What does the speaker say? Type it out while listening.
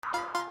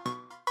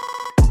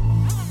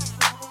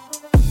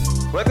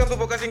Welcome to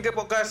Podcast Singkat,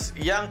 podcast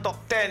yang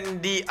top 10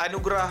 di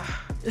anugerah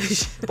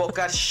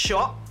Podcast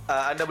Shock.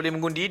 Anda boleh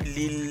mengundi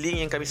di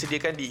link yang kami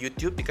sediakan di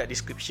YouTube dekat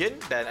description,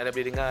 dan anda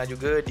boleh dengar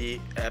juga di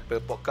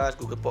Apple Podcast,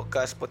 Google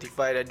Podcast,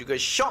 Spotify dan juga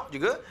Shock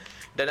juga.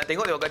 Dan nak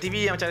tengok kat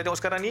TV yang macam anda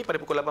tengok sekarang ni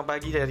pada pukul 8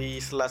 pagi dari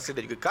Selasa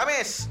dan juga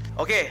Khamis.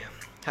 Okey,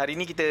 hari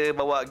ni kita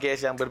bawa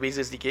guest yang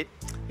berbeza sedikit.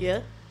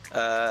 Ya.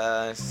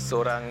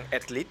 Seorang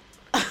atlet.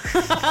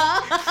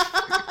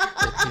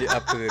 Atlet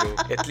apa tu?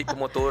 Atlet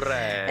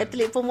pemotoran.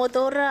 Atlet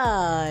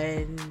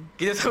pemotoran.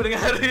 Kita sama dengan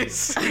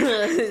Haris.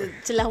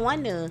 Celah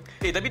mana?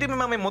 Tapi dia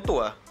memang main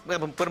motor lah.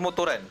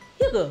 Permotoran.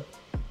 Ya ke?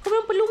 Kau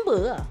memang pelumba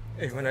lah?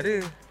 Mana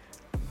ada?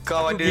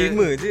 Kau Aku ada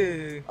gamer je.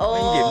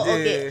 Main game je.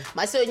 Okay.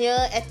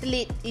 Maksudnya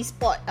atlet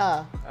e-sport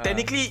ah.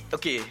 technically,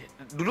 okay,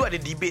 dulu ada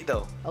debate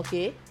tau.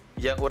 Okay.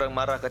 Yang orang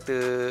marah kata,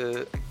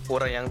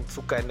 orang yang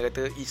sukan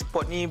kata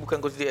e-sport ni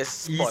bukan consider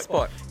as sport.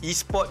 E-sport.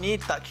 E-sport ni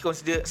tak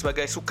consider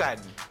sebagai sukan.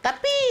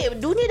 Tapi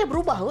dunia dah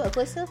berubah kot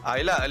aku rasa.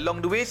 Yelah, along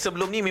the way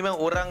sebelum ni memang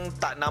orang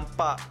tak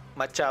nampak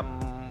macam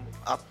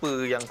apa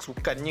yang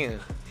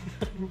sukannya.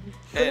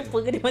 Kan? Lupa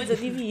ke dia masuk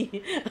TV?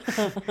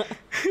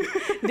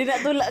 Dia nak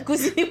tolak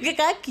kursi ni pakai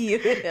kaki.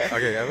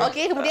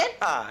 Okay, kemudian?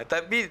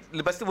 Tapi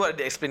lepas tu buat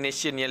ada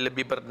explanation yang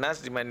lebih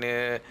bernas, di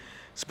mana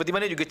seperti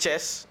mana juga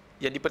chess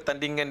yang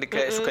dipertandingkan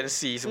dekat sukan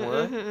C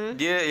semua,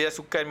 dia ialah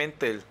sukan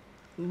mental.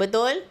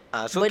 Betul?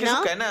 So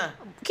kira sukan lah.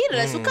 Kira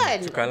lah sukan.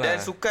 Dan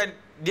sukan,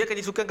 dia akan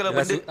disukan kalau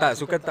benda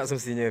sukan tak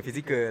semestinya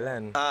fizikal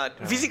kan.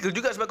 Fizikal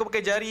juga sebab kau pakai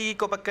jari,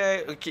 kau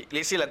pakai, okay,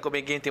 let's say lah kau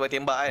main game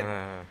tembak-tembak kan.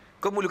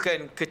 Kau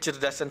memerlukan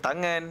kecerdasan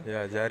tangan,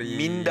 jari,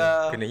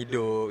 minda, kena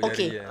hidup,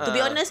 okay, jari. to be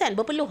honest kan,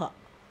 berpeluh tak?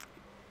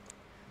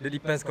 Dia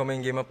depends kau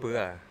main game apa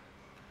lah.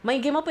 Main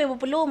game apa yang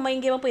berpeluh,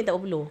 main game apa yang tak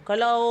berpeluh?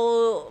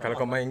 Kalau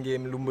kau main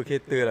game lumba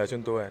kereta lah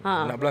contoh kan.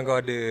 Nak bilang kau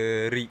ada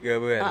rig ke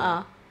apa kan.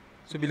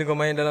 So bila kau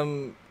main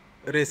dalam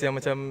race yang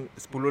macam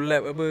 10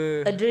 lap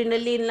apa,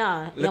 adrenaline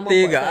lah.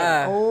 letih gak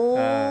lah.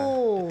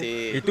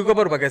 letih. Itu kau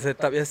baru pakai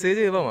setup biasa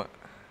je, faham tak?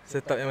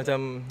 Setup yang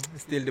macam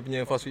still dia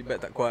punya force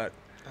feedback tak kuat.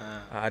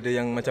 Ada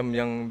yang macam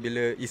yang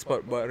bila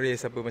e-sport buat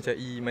race apa macam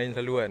main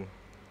selalu kan.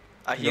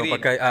 Dia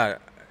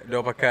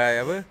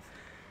pakai apa?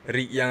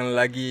 Rig yang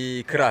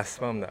lagi keras,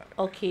 faham tak?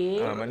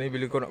 Okay. Maknanya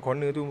bila kau nak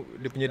corner tu,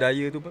 dia punya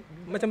daya tu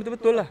macam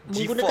betul-betul lah.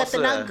 Menggunakan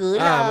tenaga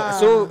lah. lah.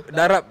 So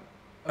darab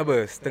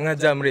setengah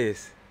jam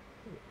race,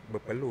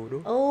 berpeluh tu.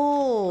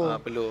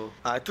 Peluh.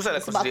 Itu salah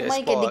sebab aku consider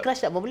main sport. Candy Crush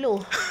tak berpeluh.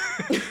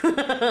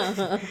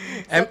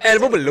 ML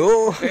pun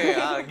peluh.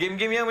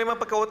 Game-game yang memang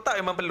pakai otak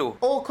memang peluh.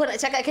 Kau nak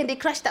cakap Candy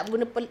Crush tak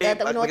guna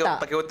tak guna otak?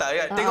 Pakai otak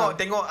ya.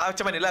 Tengok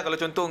macam mana lah kalau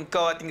contoh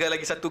kau tinggal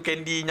lagi satu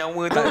candy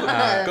nyawa tu.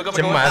 Kau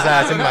pakai cemas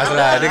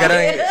lah. Dia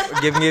kadang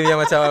game-game yang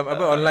macam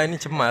apa online ni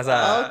cemas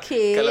lah.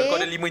 Okay. Kalau kau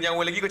ada 5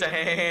 nyawa lagi kau macam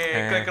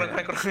kurang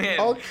kan.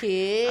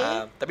 Okay.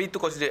 Tapi itu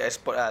consider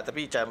esport lah.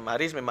 Tapi macam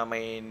Haris memang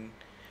main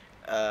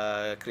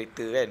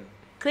kereta kan.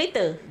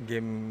 Kereta?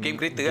 Game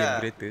kereta lah.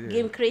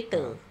 Game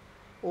kereta.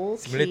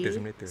 Okay.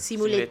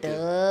 Simulator.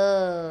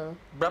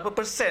 Berapa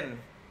persen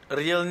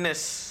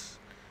realness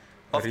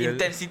of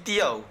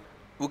intensity tau?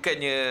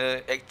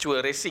 Bukannya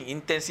actual racing,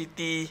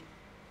 intensity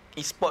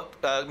e-sport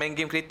main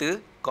game kereta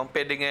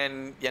compare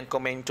dengan yang kau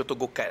main contoh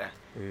go-kart lah.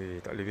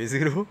 Tak boleh beza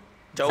tu.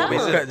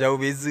 Jauh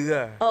beza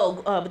lah.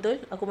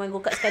 Betul. Aku main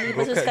go-kart sekali,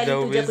 lepas tu sekali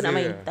tu je aku nak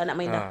main. Tak nak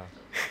main dah.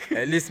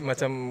 At least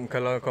macam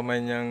kalau kau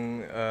main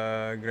yang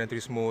Gran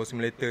Turismo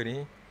Simulator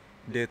ni,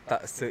 dia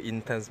tak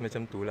se-intense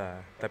macam tu lah.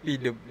 Tapi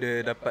dia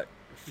dapat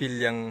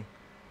feel yang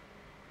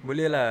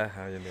boleh lah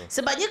macam tu.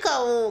 Sebabnya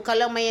kau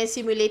kalau main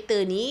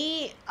simulator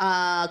ni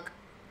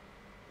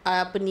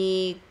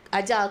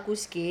ajar aku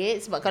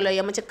sikit. Sebab kalau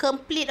yang macam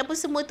complete apa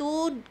semua tu,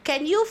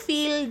 can you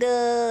feel the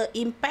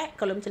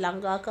impact kalau macam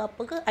langgar ke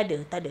apa ke? Ada?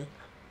 Tak ada?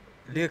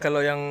 Dia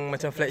kalau yang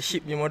macam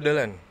flagship punya model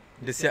kan,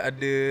 dia siap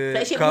ada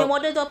flagship punya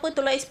model tu apa?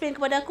 Tolong explain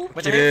kepada aku.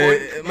 Macam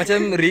macam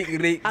rig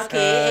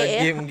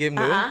game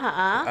tu.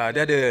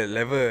 Dia ada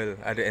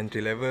level, ada entry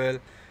level.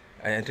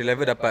 Entry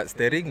level dapat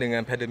steering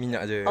dengan pedal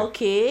minyak je.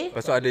 Okay.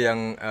 Lepas tu ada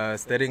yang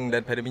steering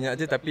dan pedal minyak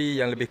je tapi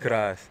yang lebih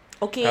keras.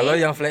 Okay. Kalau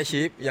yang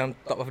flagship, yang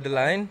top of the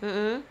line,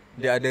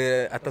 dia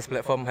ada atas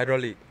platform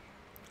hydraulic.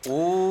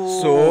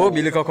 So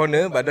bila kau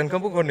corner, badan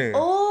kau pun corner.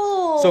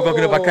 So kau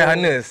kena pakai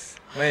harness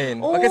main.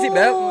 Pakai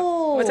seatbelt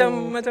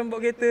macam bawa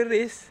kereta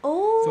race.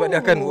 Sebab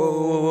dia akan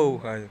wow.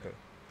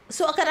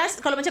 So akan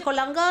rasa kalau macam kau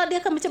langgar, dia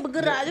akan macam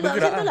bergerak juga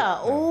macam tu lah.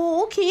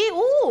 Okay.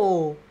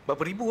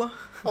 Berapa ribu lah?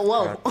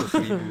 Wow.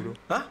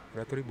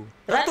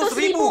 Ratus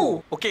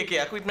ribu. Okay,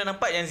 aku pernah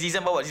nampak yang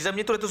Zizan bawa. Zizan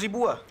punya tu 100,000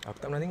 lah. Aku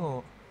tak pernah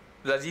tengok.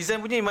 Zizan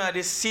punya memang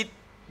ada seat,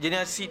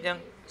 jenis seat yang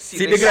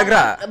seat dia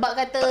gerak-gerak. Sebab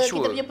kata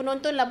kita punya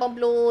penonton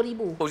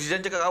 80,000.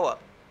 Zizan cakap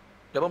awak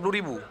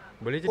 80,000.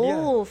 Boleh jadi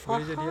lah.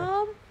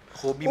 Faham.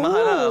 Hobi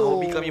mahal lah.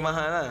 Hobi kami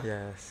mahal lah.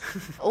 Yes.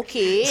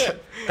 Okay.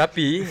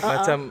 Tapi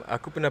macam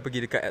aku pernah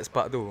pergi dekat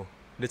X-Park tu.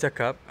 Dia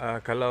cakap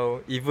kalau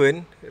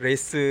event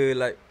racer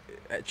like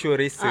actual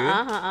racer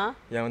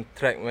yang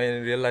track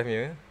main real life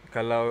nya,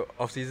 kalau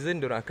off season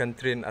diorang akan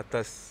train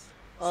atas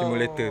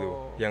simulator tu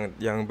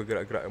yang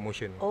bergerak-gerak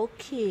motion.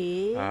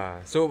 Okay.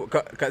 So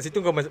kat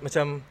situ kau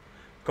macam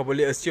kau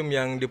boleh assume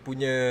yang dia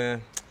punya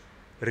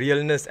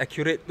realness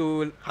accurate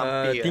tu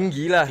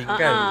tinggi lah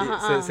kan.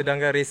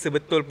 Sedangkan racer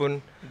betul pun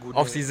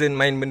off season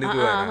main benda tu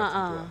kan.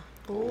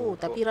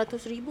 Tapi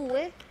ratus ribu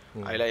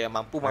Ayolah yang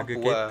mampu harga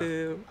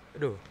kereta,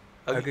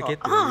 harga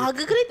kereta.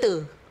 Harga kereta.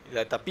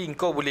 Ya, tapi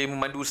kau boleh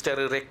memandu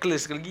secara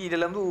reckless lagi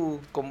dalam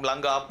tu. Kau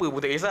melanggar apa pun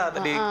tak kisah,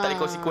 tak ada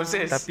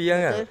consequences. Tapi yang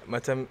kan,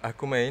 macam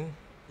aku main,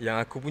 yang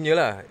aku punya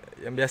lah,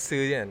 yang biasa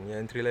je kan,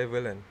 yang entry level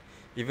kan.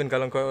 Even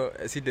kalau kau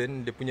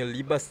accident, dia punya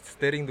libas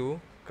steering tu,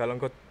 kalau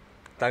kau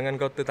tangan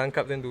kau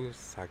tertangkap macam tu,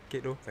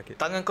 sakit.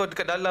 Tangan kau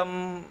dekat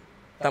dalam.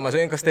 Tak,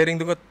 maksudnya kau steering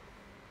tu kau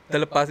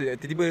terlepas,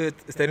 tiba-tiba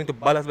steering tu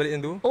balas balik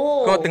macam tu.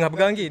 Kau tengah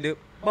pegang lagi, dia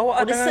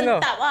bawa tangan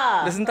kau.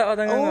 Dia sentap lah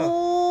tangan kau.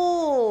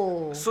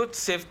 So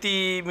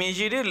safety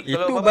measure dia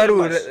itu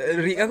baru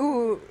rig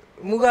aku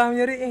murah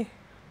punya rig ni.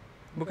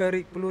 Bukan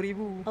rig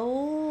RM10,000.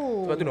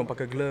 Sebab tu nak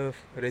pakai glove,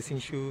 racing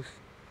shoes.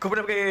 Kau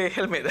pernah pakai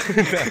helmet tak?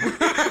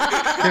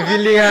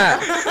 Feeling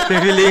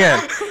kan.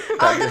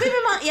 Tapi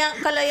memang yang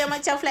kalau yang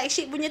macam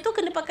flagship punya tu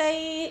kena pakai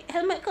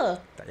helmet ke?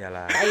 Tak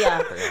payah.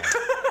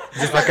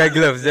 Just pakai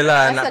gloves je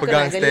lah. Nak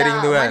pegang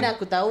steering tu kan. Mana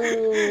aku tahu.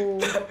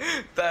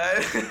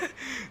 Tak.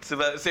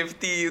 Sebab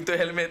safety untuk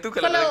helmet tu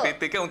kalau dalam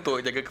kereta kan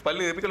untuk jaga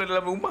kepala. Tapi kalau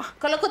dalam rumah,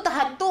 kalau kau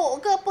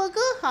terhantuk ke apa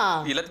ke?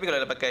 Yelah, tapi kalau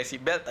dah pakai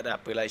seat belt tak ada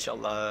apalah,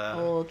 insyaAllah.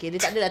 Okay,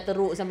 dia tak adalah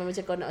teruk sampai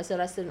macam kau nak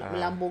rasa nak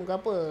melambung ke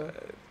apa.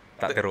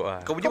 Tak teruk lah.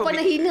 Kau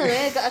pernah hina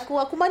kat aku.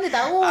 Aku mana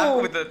tahu.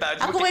 Aku betul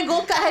tak. Aku main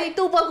go-kart hari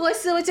tu pun aku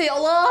rasa macam ya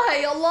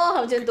Allah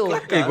macam tu.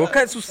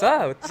 Go-kart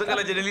susah. So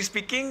kalau generally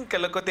speaking,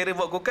 kalau kau terror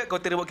buat go-kart, kau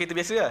terror buat kereta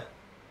biasa lah?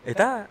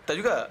 Tak. Tak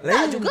juga?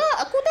 Tak juga.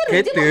 Aku terror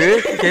je.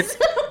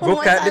 Kereta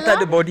go-kart dia tak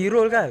ada body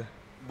roll kan?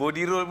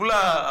 Body roll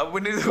pula. Apa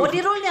benda tu? Body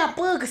rollnya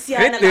apa?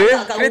 Kesian kereta,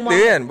 anak-anak kat rumah.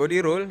 Kereta kan body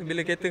roll.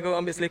 Bila kereta kau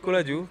ambil selekor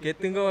laju,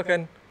 kereta kau akan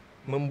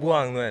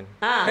membuang tu kan.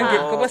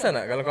 Kau perasan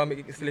tak kalau kau ambil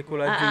selekor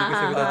laju ke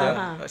selekor tajam,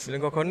 bila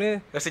kau corner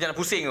rasanya nak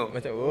pusing tu.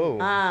 macam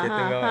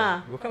kereta kau.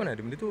 Go-kart mana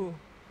ada benda tu?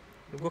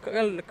 Go-kart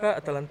kan lekat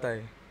atas lantai.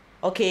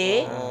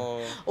 Okay.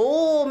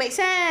 Make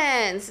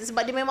sense.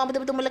 Sebab dia memang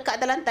betul-betul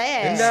melekat atas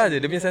lantai Rendah je.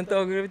 Dia punya center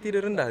of gravity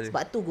dia rendah je.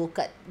 Sebab tu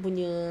go-kart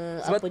punya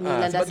sebab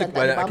landasan tu tak ada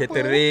banyak bumper. kereta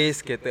race,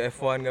 kereta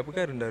F1 ke apa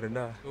kan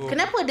rendah-rendah.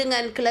 Kenapa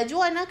dengan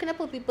kelajuan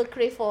kenapa people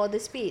crave for the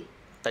speed?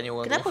 Tanya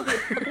orang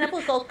Kenapa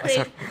kau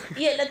crave?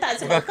 Ya,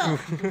 letak sebab kau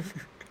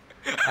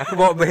Aku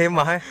bawa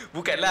berhemah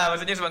Bukanlah,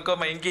 maksudnya sebab kau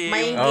main game.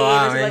 main game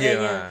dan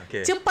sebagainya.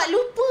 Okay. Cepat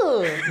lupa.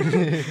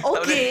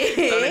 Okay.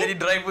 Tak boleh jadi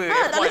driver.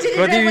 Tak boleh jadi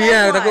Kau TV driver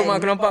kan, F1. takut mak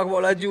aku nampak aku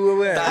bawa laju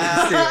apa kan.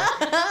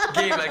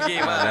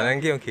 Game lah. Dalam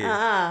game okey.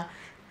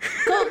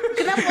 Kau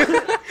kenapa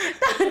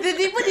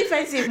tiba-tiba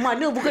defensif?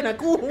 Mana bukan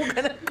aku.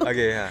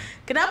 Okey,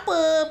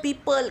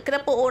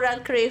 Kenapa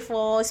orang crave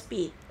for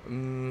speed?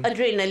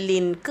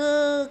 Adrenaline ke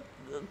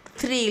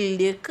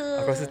thrill dia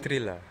ke? Aku rasa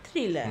thrill lah.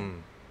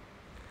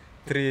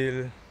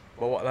 Thrill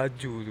bawa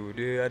laju tu,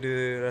 dia ada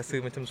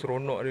rasa macam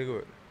seronok dia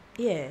kot.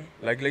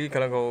 Lagi-lagi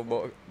kalau kau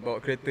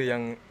bawa kereta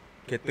yang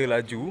kereta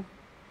laju,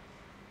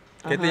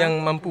 kereta yang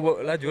mampu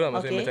bawa laju lah,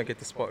 maksudnya macam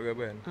kereta sport ke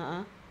apa kan.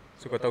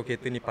 So kau tahu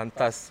kereta ni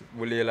pantas,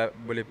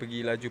 boleh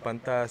pergi laju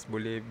pantas,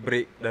 boleh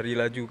break dari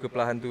laju ke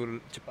perlahan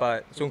tu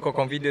cepat. So kau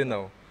confident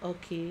tau.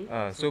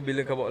 So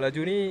bila kau bawa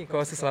laju ni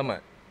kau rasa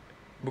selamat.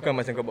 Bukan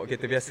macam kau bawa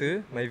kereta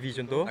biasa, Myvi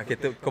contoh.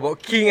 Kereta kau bawa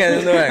King kan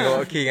contoh kan, kau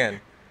bawa King kan.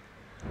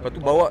 Lepas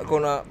tu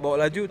kau nak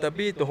bawa laju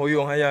tapi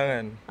terhoyong hayang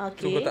kan.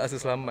 So kau tak rasa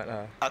selamat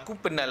lah. Aku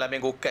pernah lah main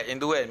go-kart yang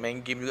tu kan,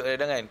 main game juga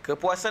kadang kan.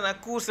 Kepuasan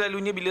aku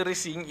selalunya bila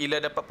racing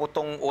ialah dapat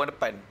potong orang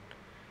depan.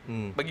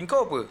 Bagi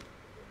kau apa?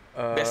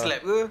 Best lap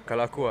ke?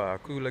 Kalau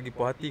aku lagi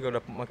puas hati kau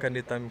dapat makan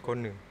dia time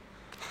corner.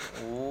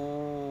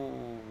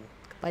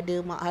 Pada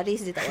Mak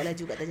Haris dia tak buat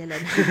laju kat atas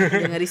jalan.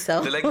 Jangan risau.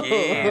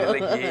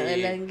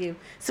 Dalam game.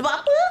 Sebab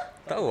apa?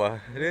 Tahu lah.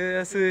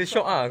 Dia rasa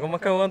shock lah. Kau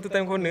makan orang tu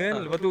time corner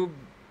kan. Lepas tu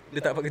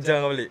dia tak dapat kejar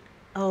kau balik.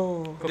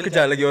 Kau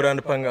kejar lagi orang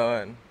depan kau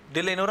kan.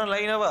 Dia lain orang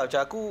lain apa?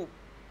 Macam aku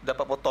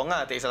dapat potong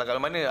lah. Tak kisahlah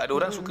kalau mana. Ada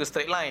orang suka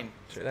straight line.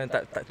 Straight line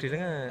tak thrill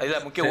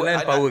sangat. Mungkin straight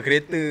line power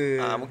kereta.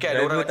 Mungkin ada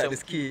orang tak macam ada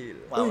skill.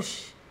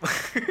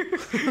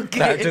 Okay.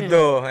 Tak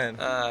contoh kan.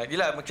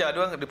 Yelah macam ada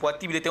orang dia puas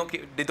hati bila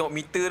tengok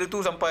meter dia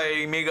tu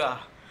sampai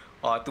megah.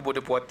 Tu buat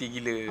dia puas hati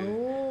gila.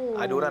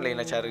 Ada orang lain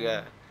lah cara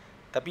lah.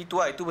 Tapi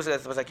tu lah, itu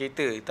pasal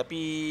kereta. Tapi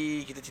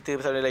kita cerita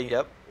pasal benda lain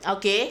sekejap.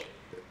 Okay.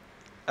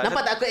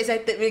 Nampak tak aku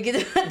excited bila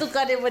kita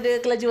tukar daripada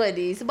kelajuan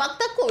ni? Sebab aku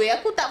takut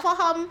aku tak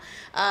faham.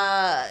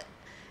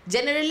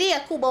 Generally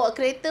aku bawa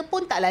kereta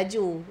pun tak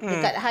laju.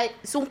 Dekat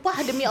sumpah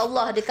demi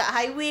Allah, dekat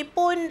highway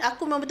pun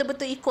aku memang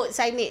betul-betul ikut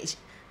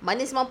signage.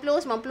 Mana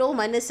 90,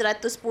 mana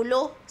 110,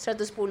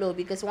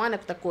 because one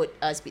aku takut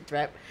speed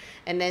trap.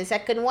 And then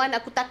second one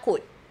aku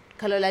takut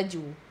kalau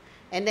laju.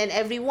 And then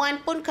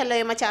everyone pun kalau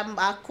yang macam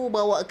aku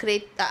bawa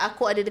kereta,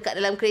 aku ada dekat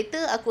dalam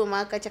kereta, aku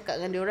memang akan cakap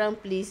dengan diorang,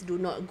 please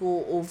do not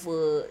go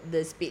over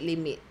the speed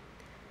limit.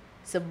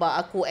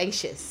 Sebab aku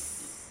anxious.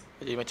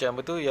 Jadi macam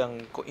apa tu yang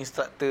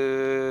instructor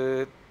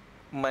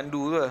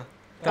memandu tu lah.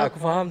 Tak, aku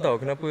faham tau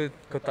kenapa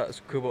kau tak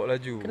suka bawa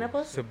laju.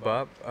 Kenapa?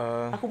 Sebab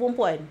Aku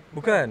perempuan.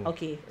 bukan.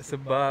 Okey.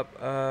 Sebab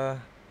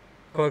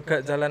kau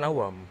kat jalan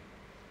awam.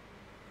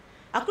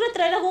 Aku dah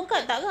try dah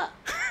go-kart tak kak?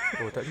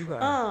 Oh, tak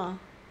juga.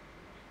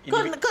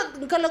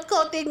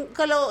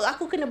 Kalau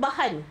aku kena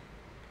bahan.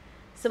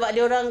 Sebab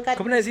dia orang kan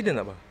Kau pernah accident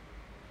tak, Bah?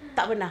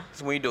 tak pernah.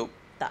 Semua hidup.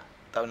 Tak.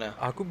 Tak pernah.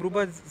 Aku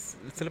berubah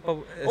selepas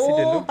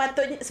accident tu.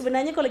 Patutnya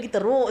sebenarnya kau lagi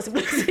teruk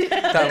sebelah sini.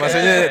 Tak,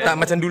 maksudnya tak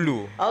macam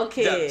dulu.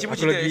 Okey. Cuba Aku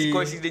cerita lagi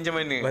kau accident macam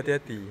mana?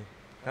 Berhati-hati.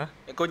 Ha?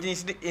 Kau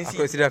jenis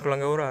Aku accident aku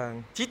langgar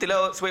orang.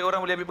 Ceritalah supaya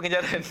orang boleh ambil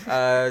pengajaran.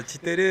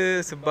 Cerita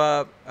dia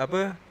sebab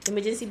apa?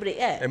 Emergency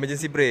brake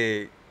Emergency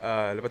brake.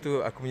 Lepas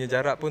tu aku punya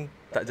jarak pun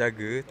tak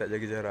jaga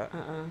jarak.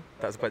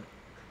 Tak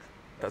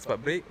sempat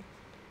brake,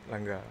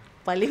 langgar.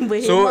 Paling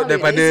berhemah. So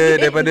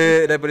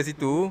daripada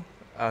situ,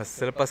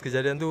 selepas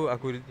kejadian tu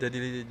aku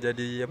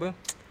jadi apa?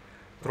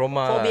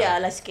 Trauma.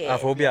 Fobia lah sikit.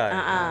 Fobia.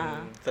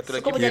 Satu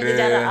lagi kau berjaga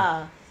jarak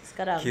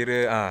sekarang.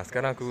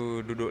 Sekarang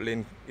aku duduk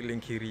lane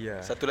kiri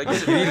lah. Satu lagi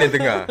Kiri lane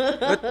tengah.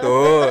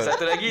 Betul.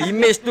 Satu lagi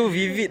Image tu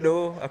vivid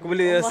doh. Aku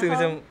boleh rasa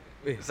macam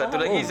satu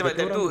lagi sebab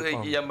betul tu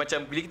orang tu yang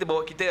macam bila kita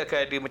bawa kita akan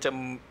ada macam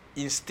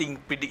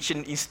prediction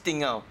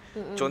instinct tau.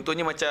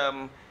 Contohnya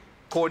macam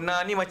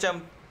Kona ni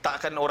macam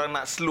takkan orang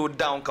nak slow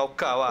down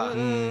kau-kau lah.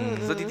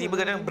 So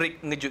tiba-tiba kadang break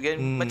ngejut kan.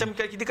 Macam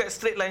kita kat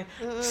straight line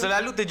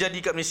selalu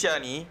terjadi kat Malaysia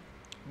ni.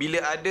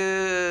 Bila ada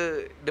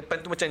depan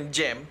tu macam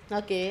jam.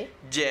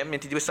 Jam yang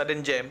tiba-tiba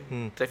sudden jam,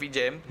 traffic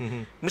jam,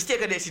 mesti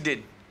akan ada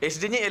accident.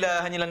 Accidentnya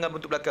ialah hanya langgar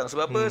bentuk belakang.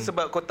 Sebab apa?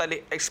 Sebab kau tak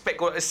boleh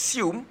expect, kau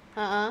assume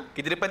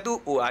kita depan tu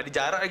ada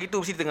jarak lagi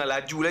tu, mesti tengah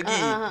laju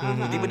lagi.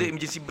 Tiba-tiba ada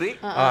emergency brake.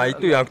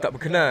 Itu yang aku tak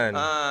berkenan.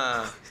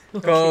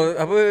 Kau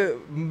apa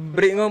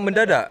brake kau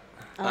mendadak.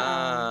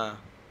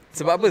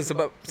 Sebab apa?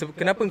 Sebab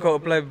kenapa kau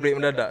apply brake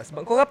mendadak?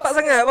 Sebab kau rapat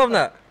sangat, faham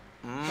tak?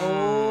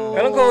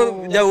 Kalau kau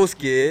jauh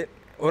sikit,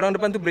 orang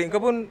depan tu brake,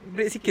 kau pun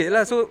brake sikit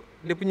lah. So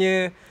dia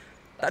punya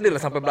tak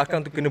adalah sampai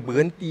belakang tu kena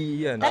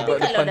berhenti kan. Tapi sebab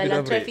kalau depan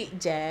dalam tu traffic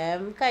jam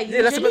kan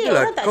yelah, usually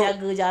itulah, orang tak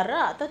jaga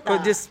jarak tu tak. Kau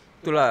just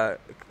itulah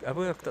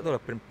apa, aku tak tahu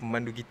lah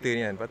pemandu kita ni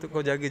kan. Lepas tu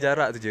kau jaga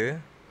jarak tu je.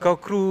 Kau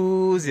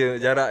cruise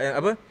je jarak yang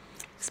apa,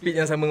 speed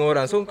yang sama dengan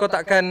orang. So kau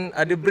takkan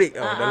ada break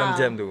tau dalam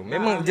jam tu.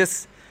 Memang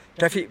just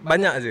traffic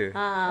banyak je.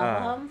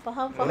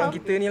 Faham. Orang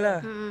kita ni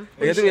lah.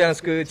 Dia tu yang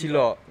suka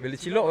cilok. Bila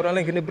cilok orang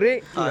lain kena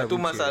break. Tu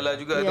masalah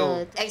juga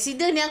tu.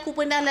 Accident yang aku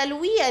pernah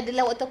lalui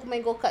adalah waktu aku main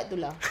go-kart tu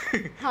lah.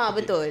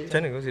 Betul.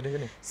 Macam mana kau accident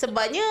macam ni?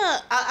 Sebabnya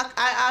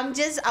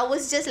I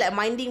was just like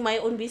minding my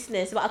own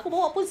business. Sebab aku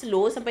bawa pun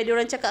slow sampai dia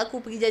orang cakap aku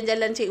pergi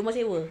jalan-jalan cari rumah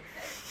sewa.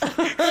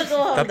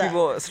 Tapi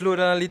bawa slow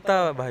dalam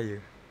litar bahaya.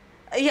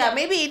 Ya,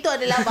 maybe itu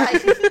adalah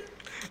bahaya.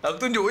 Aku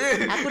tunjuk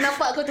je. Aku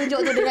nampak kau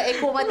tunjuk tu dengan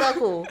ekor mata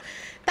aku.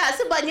 Tak,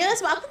 sebab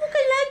aku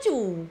bukan laju.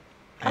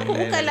 Aku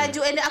bukan laju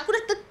and then aku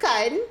dah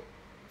tekan.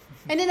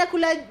 And then aku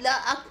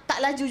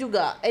tak laju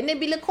juga. And then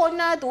bila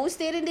corner tu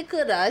steering dia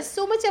keras.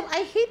 So macam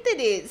I hated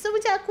it. So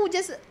macam aku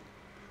just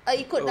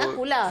ikut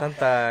akulah.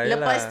 Santai.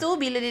 Lepas tu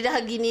bila dia dah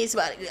gini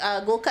sebab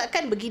go-kart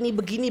kan begini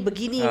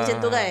macam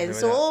tu kan.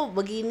 So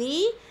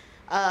begini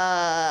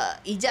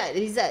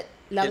Rizat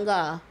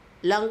langgar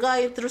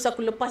yang terus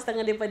aku lepas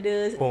tangan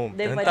daripada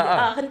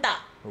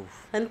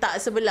hentak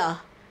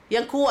sebelah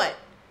yang kuat.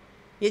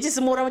 Ya je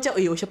semua orang macam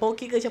siapa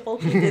okey ke sebab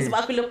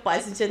aku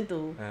lepas macam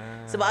tu.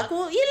 Sebab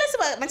aku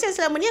sebab macam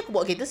selama ni aku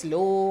bawa kereta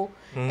slow.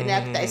 And then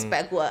aku tak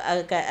expect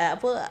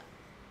aku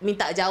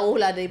minta jauh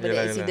lah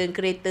daripada accident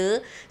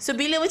kereta. So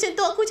bila macam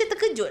tu aku macam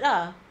terkejut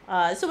lah.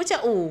 So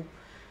macam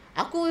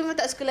aku memang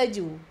tak suka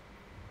laju.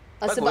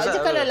 Sebab je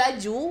kalau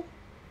laju,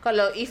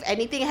 kalau if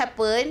anything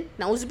happen,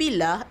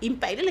 na'udzubillah,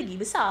 impact dia lagi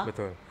besar.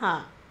 Betul.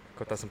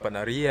 Kau tak sempat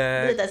nak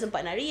react. Dia tak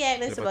sempat nak react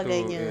dan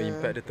sebagainya. Lepas tu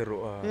impact dia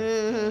teruk lah.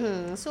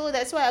 So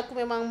that's why aku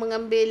memang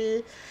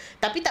mengambil.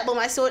 Tapi tak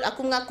bermaksud,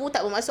 aku mengaku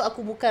tak bermaksud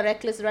aku bukan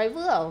reckless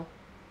driver tau.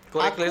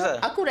 Kau reckless lah?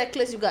 Aku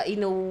reckless juga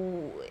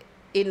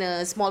in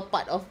a small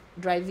part of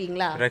driving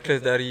lah.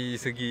 Reckless dari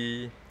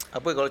segi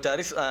apa, kalau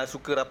Charis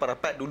suka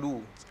rapat-rapat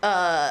dulu?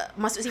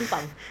 Masuk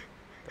simpang.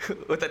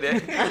 Tak ada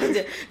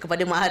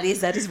Kepada Mak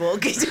Haris bawa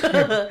okey je.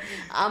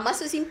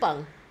 Masuk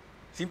simpang.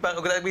 Simpang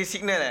kau tak bagi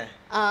signal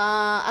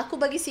aku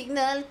bagi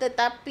signal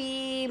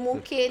tetapi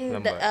mungkin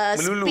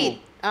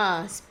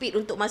speed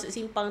untuk masuk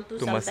simpang tu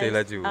masih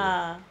laju.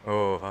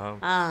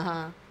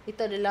 Faham.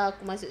 Itu adalah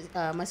aku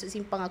masuk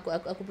simpang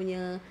aku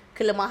punya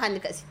kelemahan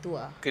dekat situ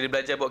Kena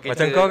belajar bawa kereta.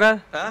 Macam kau kan?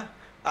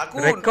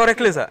 Kau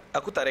reckless tak?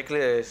 Aku tak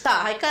reckless.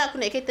 Tak, Haikal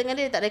aku naik kereta dengan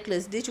dia tak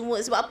reckless. Dia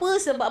cuma sebab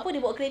apa dia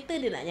bawa kereta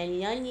dia nak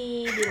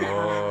nyanyi-nyanyi, dia nak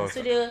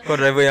so dia kau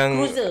driver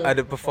yang cruiser. ada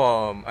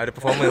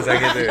performance lah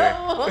kereta.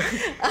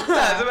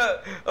 Tak, sebab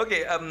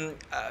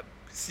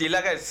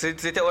silakan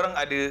setiap orang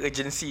ada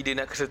urgency dia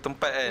nak ke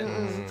tempat kan.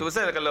 So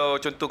pasal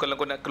kalau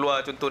kau nak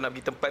keluar, contoh nak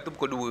pergi tempat tu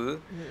pukul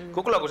 2,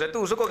 kau keluar pukul 1,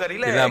 so kau akan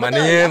relax. Yalah,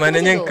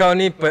 maknanya kau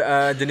ni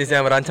jenis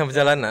yang merancang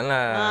perjalanan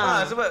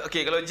lah. Sebab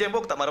kalau jam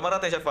pun aku tak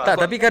marah-marah tak Syafah.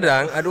 Tapi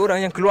kadang ada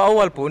orang yang keluar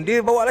awal pun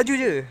dia bawa laju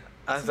je.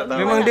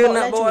 Memang dia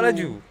nak bawa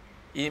laju.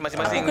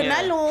 Masing-masing Aku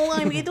kenal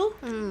orang begitu.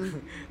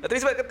 Tapi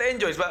sebab aku tak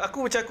enjoy. Sebab aku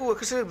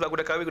rasa aku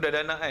dah kahwin, aku dah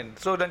ada anak kan.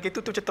 So dalam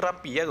kereta tu macam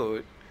terapi lah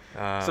kot.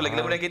 So lagi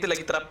lama dalam kereta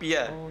lagi terapi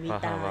lah. Oh, me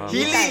time.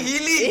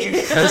 Healing.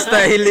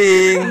 Hashtag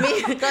healing.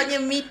 Kau punya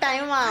me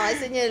time lah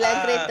maksudnya dalam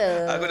kereta.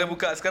 Aku dah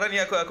buka. Sekarang ni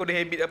aku ada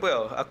habit apa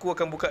tau. Aku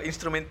akan buka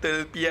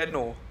instrumental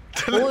piano.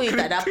 Ui,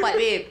 tak dapat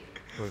babe.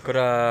 Kau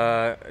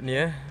dah ni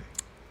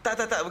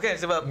Tak bukan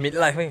sebab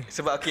midlife ni.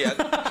 sebab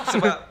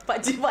sebab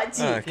Pakcik.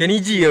 Kenny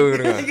G aku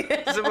dengar.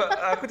 sebab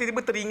aku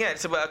tiba-tiba teringat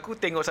sebab aku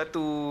tengok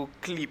satu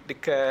klip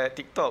dekat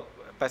TikTok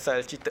pasal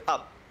cerita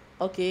Up.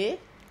 Okay.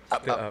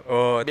 Up.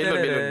 Oh,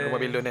 Belon, rumah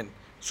belon kan.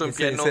 So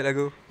piano. Insert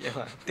lagu. Ya.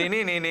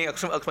 Ni aku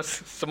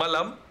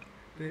semalam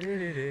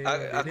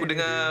aku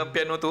dengar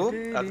piano tu,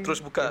 aku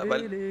terus buka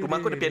rumah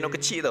aku ada piano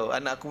kecil tau,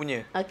 anak aku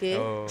punya. Okay.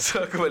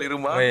 So aku balik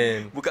rumah,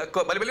 buka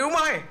chord balik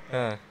rumah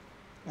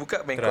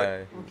buka main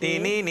chord.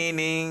 Ni.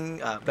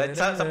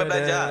 Belajar sampai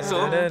belajar.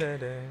 So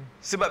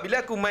sebab bila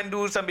aku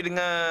mandu sambil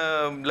dengar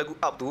lagu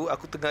Up tu,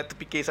 aku tengah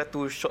terfikir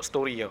satu short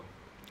story tau.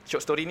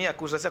 Short story ni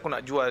aku rasa aku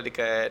nak jual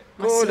dekat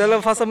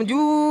dalam fasa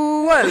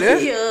menjual ya?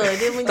 Ya,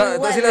 dia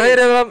menjual. Tak silap saya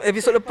dalam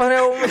episod lepas ni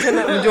macam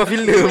nak menjual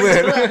filem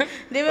kan.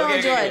 Dia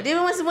memang jual. Dia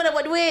memang semua nak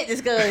buat duit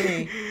je sekarang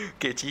ni.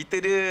 Okay, cerita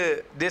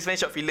dia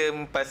sebenarnya short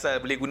film pasal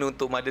boleh guna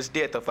untuk Mother's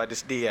Day atau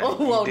Father's Day lah. Oh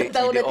wow, dah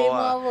tahu dah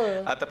tema apa.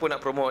 Ataupun nak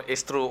promote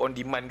Astro on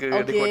demand ke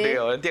decoder.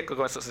 Nanti aku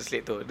akan masuk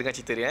slide tu dengar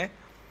cerita dia.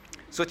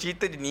 So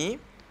cerita dia ni,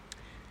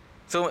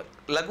 so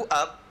lagu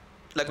Up,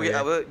 yang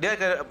apa, dia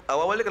akan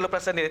awal-awal dia kalau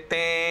perasan dia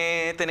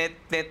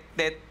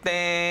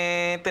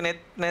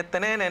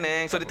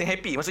so dia tengah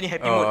happy, maksudnya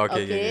happy mood.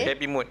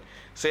 Happy mood.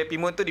 So happy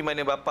mood tu di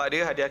mana bapak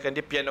dia hadiahkan dia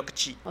piano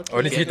kecil.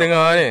 Oh ni cerita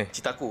tengah ni.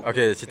 Cerita aku.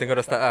 Okey, cerita kau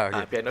dah start ah.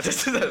 Okay. Piano.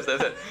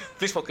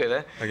 Please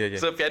focus Okay.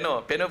 So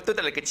piano tu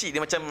tak ada kecil,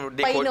 dia macam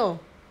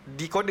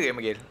decoder yang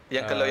panggil.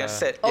 Yang kalau yang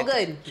set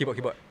organ.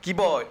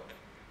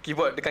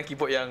 Keyboard dekat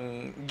keyboard yang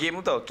game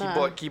tu tau.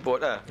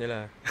 Keyboard lah.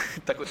 Yalah.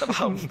 Takut tak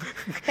faham.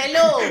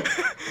 Hello.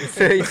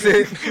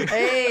 Insert.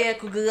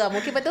 Aku geram.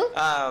 Okey, lepas tu?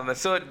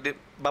 So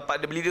bapak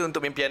dia beli dia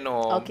untuk main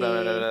piano.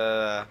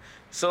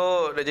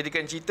 So dah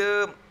jadikan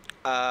cerita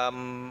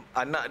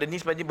anak dia ni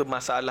sebenarnya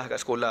bermasalah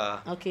kat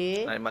sekolah.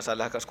 Okey.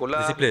 Masalah kat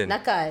sekolah. Disiplin.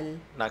 Nakal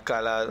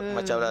lah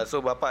macam lah. So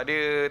bapak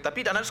dia,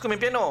 tapi anak dia suka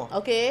main piano.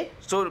 Okey.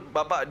 So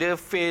bapak dia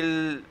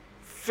fail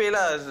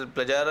lah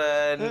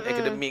pelajaran,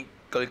 akademik,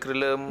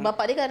 kurikulum.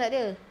 Bapak dia kan anak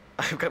dia?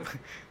 Bukan.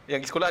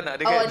 Yang sekolah anak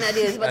dia kan. Oh, anak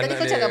dia. Sebab tadi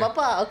kau cakap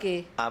bapak.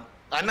 Okey.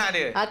 Anak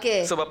dia.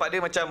 Okey. So bapak dia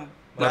macam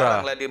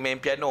larang lah dia main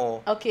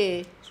piano.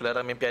 Okey. So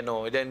larang main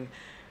piano. Dan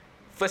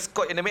first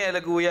chord yang dia main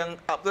lagu yang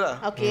Up tu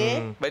lah.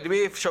 Okey. By the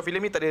way, short film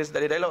ni tak ada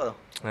dialog tau.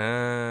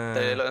 Tak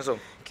ada dialog langsung.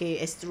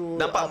 Okey, Astro.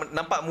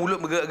 Nampak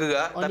mulut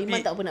bergerak-gerak. Tapi Liman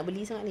tak apa nak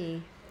beli sangat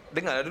ni.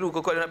 Dengarlah dulu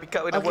kau nak pick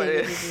up ke nak buat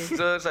dia.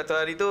 So satu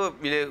hari tu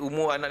bila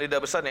umur anak dia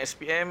dah besar naik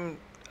SPM,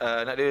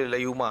 anak dia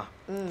lari rumah.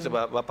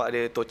 Sebab bapak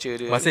dia torture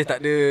dia. Masih tak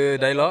ada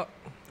dialog?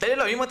 Tak ada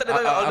dialog, memang tak ada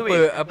dialog all the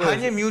way.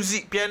 Hanya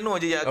music piano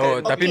je yang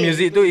akan. Tapi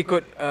music tu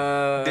ikut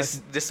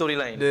the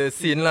storyline. The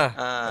scene lah.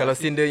 Kalau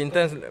scene dia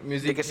intense,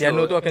 music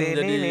piano tu akan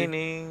jadi.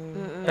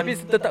 Tapi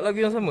tetap lagu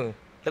yang sama.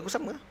 Lagu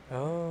sama.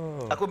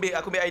 Oh. Aku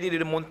ambil idea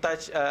dia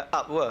montage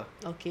Up lah.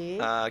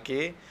 Okey.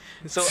 Okay.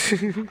 So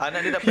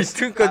anak dia dapat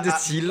itu kau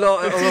just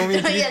silap orang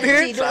punya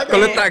cerita. Kau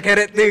letak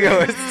karakter kau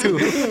kat situ.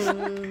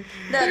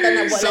 Dah tak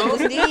nak buat lagu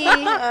sendiri.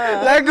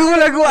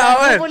 Lagu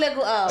awal.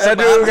 Lagu Up.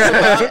 Aduh kan.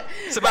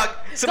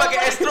 Sebagai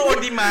Astro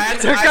on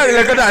demand. Cakap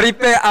bila kau nak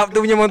repair Up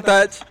tu punya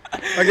montage.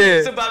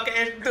 Okay. Sebab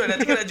Astro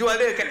nanti kau nak jual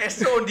dia kat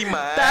Astro on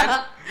demand.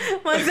 Tak.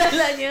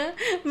 Masalahnya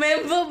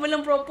member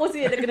belum propose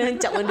dia kena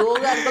hencap dengan 2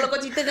 orang. Kalau kau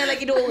cerita dengan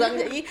lagi 2 orang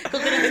lagi, kau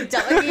kena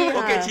hencap lagi.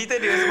 Okey,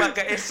 cerita dia sebab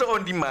kat Astro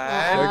on demand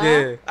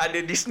ada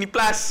Disney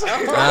Plus.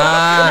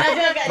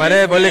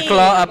 Mana boleh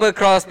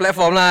cross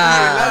platform lah.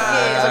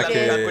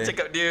 Okey. Aku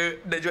cakap dia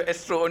dah jual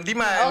Astro on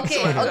demand.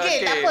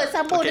 Okey, tak apa,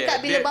 sambung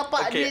dekat bila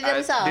bapak dia dah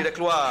besar. Dia dah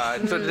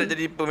keluar. So dia dah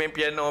jadi pemain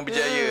piano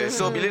berjaya.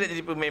 So bila dia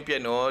jadi pemain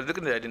piano, dia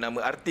kena ada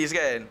nama artis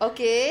kan.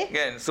 Okey.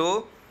 Kan?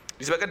 So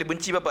disebabkan dia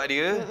benci bapak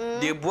dia,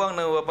 dia buang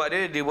nama bapak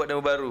dia, dia buat nama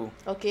baru.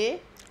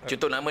 Okey.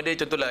 Contoh nama dia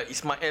contohlah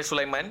Ismail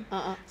Sulaiman.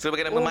 So dia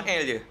pakai nama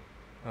Mael je.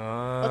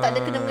 Oh, tak ada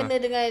kena-mengena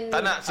dengan.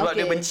 Tak nak sebab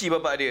dia benci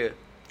bapak dia.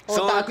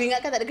 So tak, aku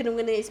ingatkan tak ada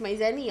kena-mengena Ismail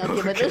Zani.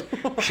 Okey, betul.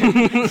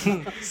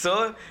 So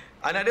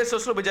anak dia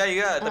selalu berjaya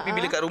lah. Tapi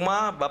bila kat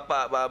rumah,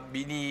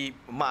 bini,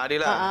 mak dia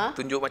lah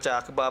tunjuk macam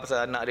akhbar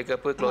pasal anak dia ke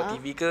apa, keluar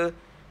TV ke,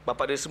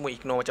 bapak dia semua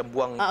ignore, macam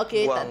buang.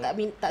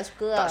 Tak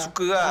suka lah.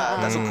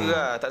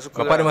 Tak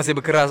suka. Bapak dia masih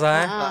berkeras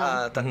lah.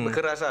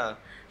 Berkeras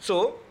lah.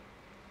 So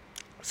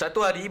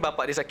satu hari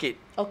bapak dia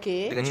sakit.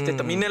 Okey. Dengan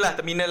cerita terminal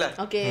lah.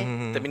 Okey.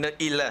 Terminal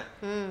ill lah.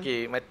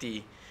 Okey,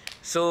 mati.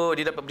 So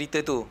dia dapat berita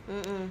tu.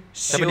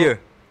 Siapa dia?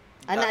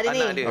 Anak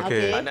dia ni.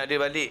 Okay. Anak dia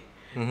balik.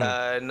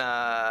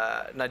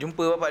 Nak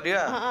jumpa bapak dia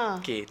lah.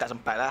 Okey, tak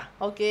sempat lah.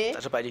 Okey.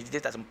 Tak sempat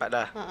dia tak sempat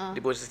lah. Dia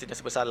pun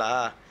rasa bersalah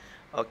lah.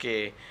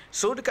 Okey.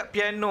 So dekat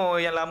piano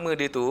yang lama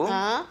dia tu,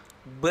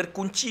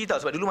 berkunci tau.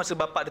 Sebab dulu masa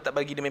bapak dia tak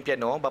bagi dia main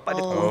piano, bapak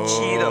dia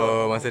kunci tau.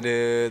 Oh, masa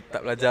dia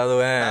tak belajar tu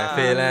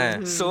fail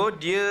So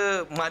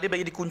mak dia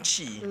bagi dia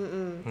kunci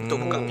untuk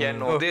buka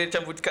piano. Dia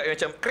macam buka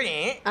macam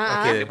krek.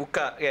 Dia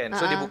buka kan.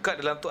 So dia buka,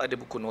 dalam tu ada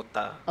buku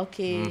nota.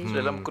 So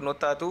dalam buku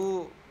nota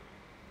tu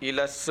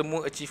ialah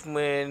semua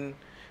achievement,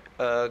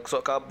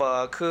 surat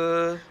khabar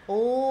ke.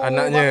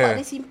 Anaknya.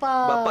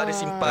 Bapak dia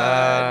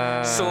simpan.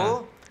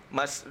 So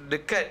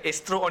dekat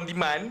Astro On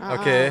Demand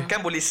kan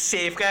boleh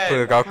save kan.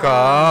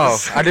 Kau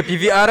ada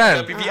PVR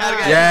kan? PVR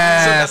kan. Yes.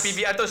 So kat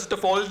PVR tu satu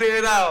folder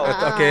tau.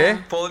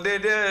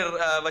 Folder dia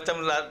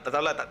macam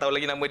tak tahu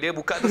lagi nama dia.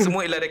 Buka tu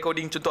semua ialah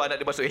recording. Contoh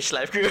anak dia masuk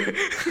H-Live ke.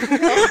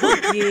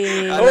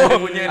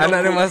 Anak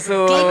dia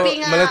masuk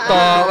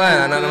meletak kan.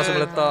 Anak dia masuk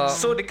meletak.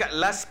 So dekat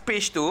last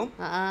page tu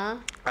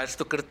ada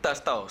satu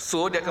kertas tau.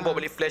 So dia akan bawa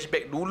balik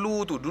flashback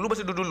dulu tu.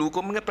 Masa dulu kau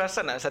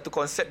perasan tak satu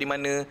konsep di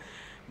mana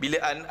bila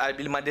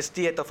Mother's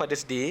Day atau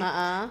Father's Day,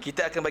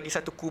 kita akan bagi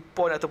satu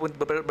kupon ataupun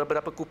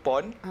beberapa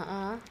kupon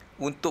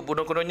untuk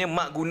bodoh-bodohnya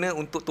mak guna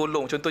untuk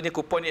tolong. Contohnya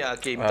kupon ni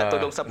minta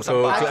tolong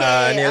sampah-sampah.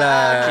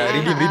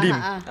 Redeem.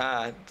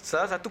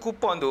 Salah satu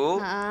kupon tu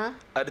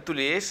ada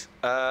tulis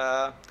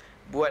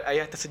buat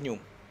ayah tersenyum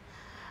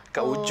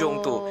kat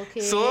ujung tu.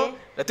 So,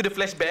 lepas tu dia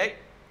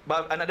flashback,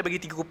 anak dia bagi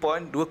 3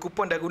 kupon, 2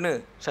 kupon dah guna,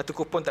 1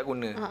 kupon tak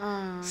guna.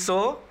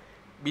 So,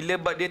 bila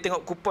dia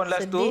tengok kupon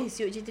last tu, sedih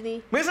siut cerita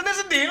ni. Memang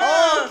sedih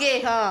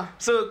lah.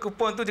 So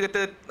kupon tu dia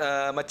kata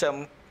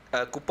macam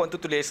kupon tu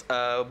tulis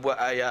buat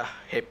ayah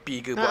happy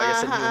ke, buat ayah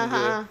senyum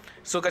ke.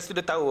 So kat situ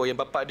dia tahu yang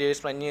bapak dia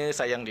sebenarnya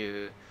sayang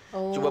dia.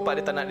 Cuma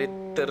bapak dia tak nak dia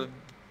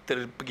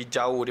pergi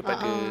jauh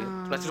daripada.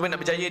 Maksudnya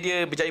nak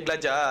berjaya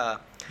belajar.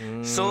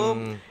 So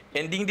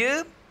ending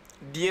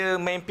dia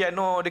main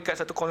piano dekat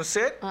satu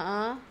konsert.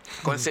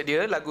 Konsert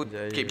dia lagu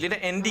bila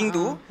nak ending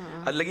tu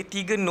ada lagi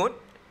 3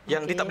 note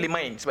yang dia tak boleh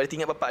main sebab dia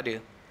ingat bapak dia.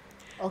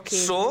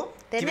 So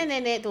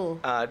nenek tu.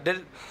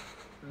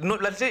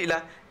 Note last dia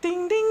ialah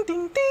ting ting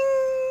ting ting.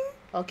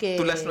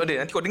 Tu last note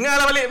dia. Nanti kau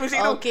dengarlah balik muzik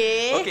tu.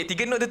 3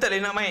 note dia tak boleh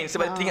nak main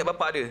sebab dia ingat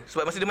bapak dia.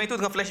 Sebab masa dia main tu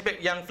dengan flashback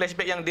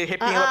yang dia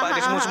happy dengan bapak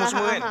dia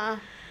semua kan.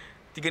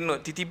 3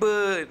 note tiba-tiba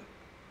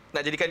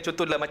nak jadikan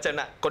contoh lah macam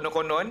nak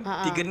konon-konon.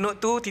 3 note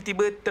tu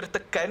tiba-tiba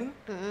tertekan.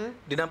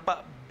 Dia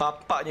nampak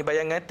bapaknya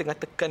bayangan tengah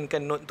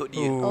tekankan note untuk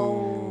dia.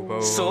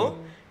 So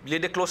bila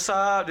dia close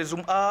up, dia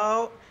zoom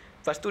out,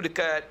 lepas tu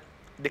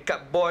dekat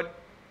board,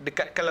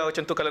 kalau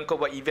kau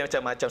buat event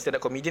macam stand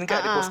up comedian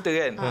kan ada poster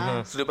kan.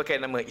 So dia pakai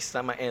nama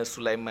Ismail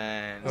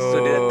Sulaiman.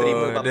 So dia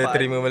terima bapak. Dia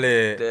terima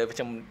balik. Dia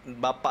macam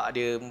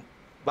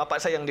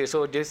bapak sayang dia.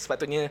 So dia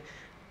sepatutnya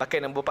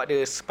pakai nama bapak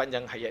dia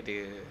sepanjang hayat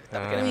dia.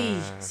 Tak pakai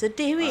nama.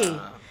 Sedih weh.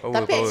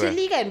 Tapi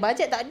actually kan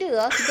bajet tak ada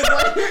lah kita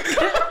buat.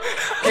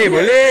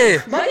 Boleh.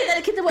 Bajet tak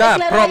ada, kita buat tak,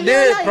 iklan prop raya dia,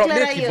 lah. prop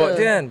dia keyboard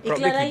je kan. Prop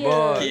dia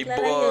keyboard.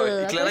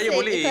 Iklan raya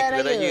boleh.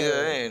 Iklan raya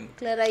kan.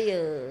 Iklan raya.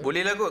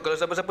 Boleh lah kot kalau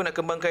siapa-siapa nak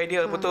kembangkan idea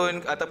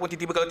ataupun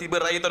tiba-tiba kalau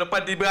tiba raya tahun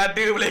depan tiba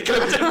ada boleh iklan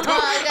macam tu.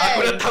 Aku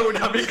dah tahu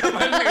dah ambil kat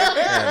mana.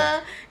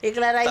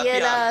 Iklan raya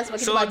lah sebab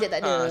kita bajet tak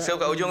ada. So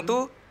kat ujung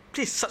tu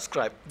please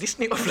subscribe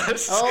Disney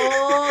Plus.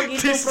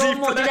 Gitu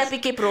promo. Dia dah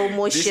fikir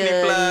promotion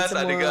Disney Plus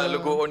semua. ada kat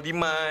logo on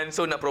demand.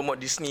 So nak promote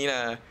Disney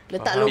lah.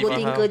 Letak logo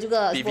Tinker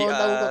juga supaya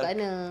orang tahu kat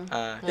mana.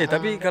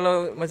 Tapi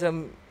kalau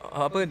macam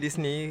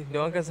Disney,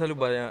 dia orang kan selalu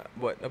banyak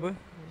buat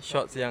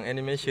shots yang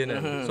animation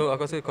kan. So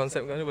aku rasa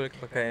konsep kan boleh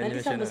pakai nanti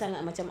animation. sama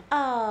sangat macam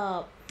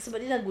up. Sebab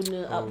dia dah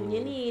guna up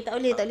punya ni. Tak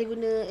boleh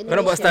guna animation. Kau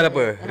nak buat style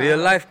apa? Real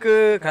life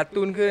ke?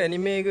 Kartun ke?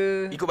 Anime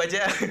ke? Ikut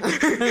bajet lah.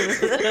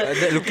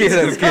 Lukis.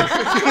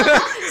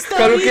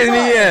 Kau lukis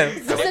ni kan?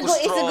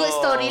 It's a good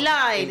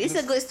storyline. It's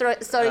a good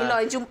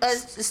storyline.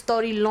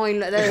 Storyline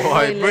lah.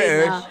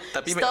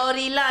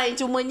 Storyline.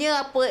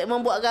 Cumanya apa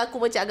membuatkan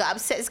aku macam agak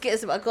upset sikit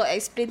sebab kau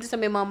explain tu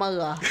sampai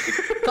marah-marah.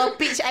 Kau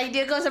pitch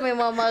idea kau sampai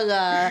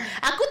marah-marah.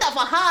 Aku tak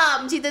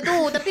faham cerita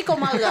tu tapi kau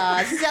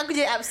marah. Sejak aku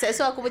jadi upset.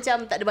 So aku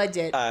macam tak ada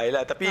bajet.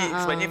 Yelah, tapi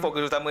sebenarnya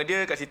fokus utama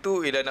dia kat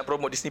situ ialah nak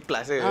promote Disney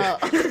Plus je.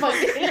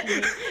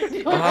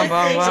 Faham.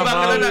 Sebab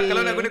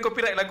kalau nak guna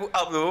copyright lagu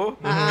up tu,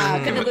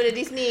 kena guna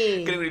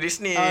Disney.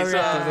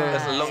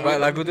 Sebab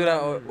lagu tu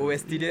dah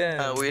OST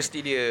dia kan. OST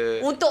dia.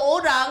 Untuk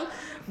orang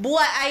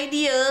buat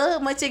idea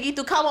macam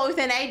gitu, come up with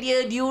an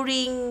idea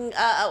during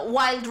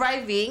while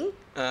driving,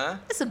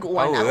 that's a good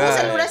one. Aku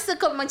selalu rasa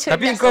kau memang cerdas.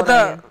 Tapi kau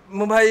tak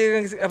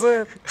membahayakan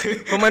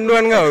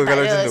pemanduan kau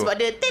kalau macam tu? Sebab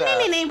dia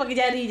teneng pakai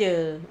jari je.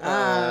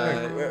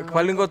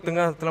 Kepala kau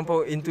tengah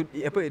terlampau into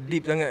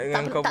deep sangat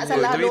dengan kau tak buat.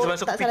 salah. Tapi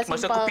masa aku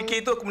simpang. fikir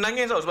tu aku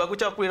menangis tau. Sebab aku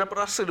dapat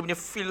rasa dia punya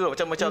feel tau.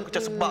 Macam aku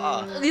macam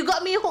sebab You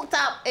got me hooked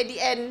up at the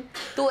end,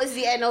 towards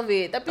the end of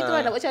it. Tapi tu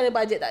nak buat macam mana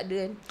bajet tak ada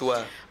kan. Tu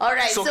lah.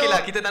 Alright, so okay lah,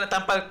 kita tak nak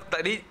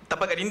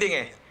tampal kat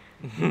dinding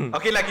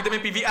Okay lah, kita main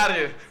PVR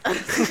je.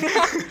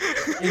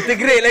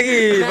 Integrate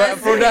lagi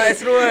produk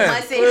Astro kan.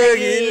 Masih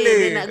lagi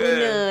dia nak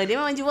guna. Dia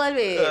memang jual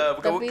weh.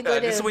 Tapi tu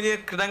dia semuanya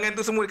kenangan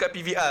tu semua dekat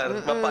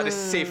PVR. Bapak dia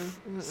save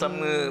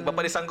sama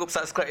bapak dia sanggup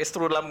subscribe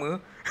Astro lama.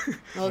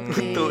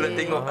 Untuk nak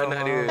tengok anak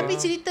dia. Tapi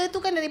cerita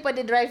tu kan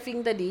daripada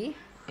driving tadi.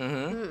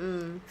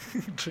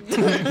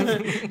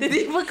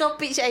 Tiba-tiba kau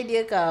pitch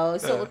idea kau.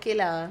 So okay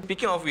lah.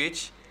 Speaking of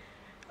which,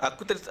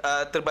 aku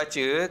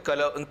terbaca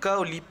kalau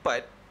engkau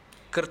lipat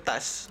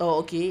kertas. Oh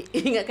okay.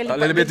 Ingatkan Tak lipat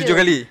boleh lebih kerja.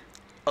 7 kali.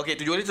 Okay,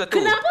 7 kali tu satu.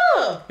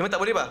 Kenapa? Memang tak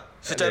boleh bah?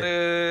 Secara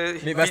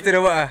Midbuster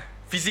dah buat lah.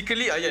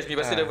 physically, yes,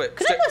 Midbuster dah buat.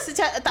 Kenapa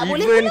tak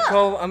boleh Even pula?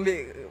 kau ambil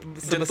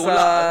sebesar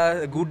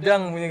tolak.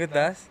 gudang punya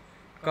kertas,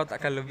 kau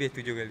takkan lebih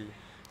 7 kali.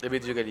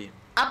 Lebih 7 kali.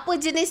 Apa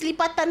jenis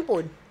lipatan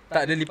pun?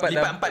 Tak ada lipat,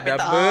 Lipat 4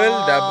 petak.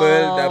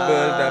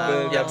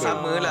 double. Yang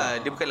sama lah.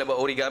 Dia bukanlah buat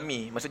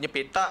origami. Maksudnya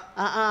petak.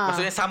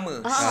 Maksudnya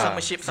sama.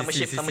 Sama shape, sama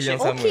Sisi-sisi shape, sama yang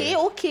shape.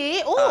 sama.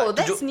 Okay. Oh,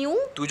 that's new.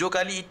 7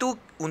 kali itu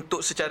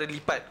untuk secara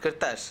lipat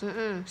kertas.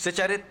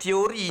 Secara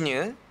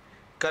teorinya,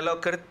 kalau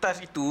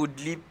kertas itu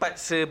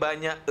dilipat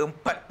sebanyak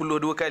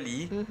 42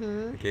 kali,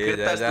 Okay,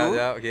 kertas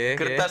sekejap.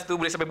 tu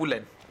boleh sampai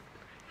bulan.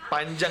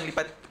 Panjang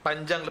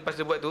lepas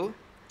dia buat tu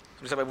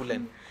boleh sampai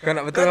bulan. Kau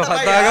nak betulkan tak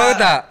fakta payah. kau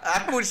tak?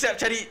 Aku siap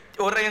cari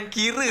orang yang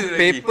kira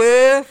lagi.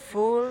 Paper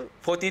full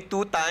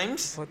 42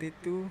 times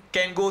 42.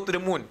 can go to the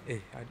moon.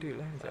 Ada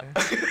lah sekejap.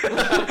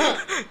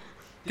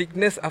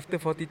 Thickness after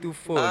 42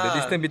 fold. The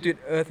distance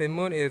between Earth and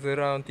Moon is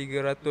around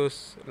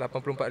 384,400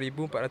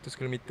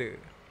 km.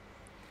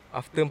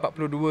 After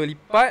 42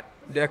 lipat,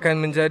 dia akan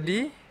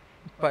menjadi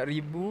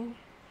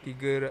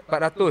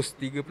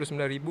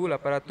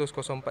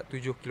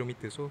 439,847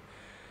 km. So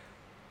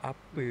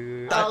apa?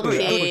 Tak,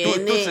 Okay,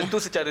 itu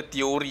secara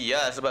teori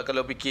lah. Sebab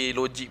kalau fikir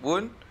logik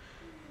pun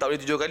tak boleh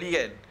 7 kali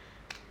kan.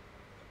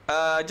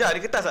 Jar, ada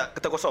kertas tak?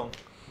 Kertas kosong.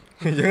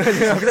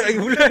 Jangan, aku tak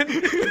lagi bulan.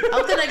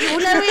 Aku tak lagi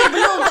bulan weh.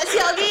 Belum, tak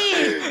siap lagi.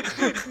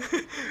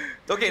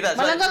 Okay tak?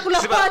 Malam aku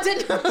lapar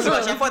je.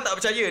 Sebab Syafa tak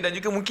percaya. Dan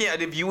juga mungkin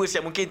ada viewers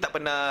yang mungkin tak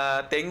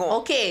pernah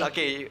tengok.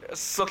 Okay,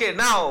 so, okay,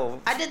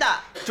 now Ada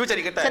tak? cuba cari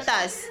kertas.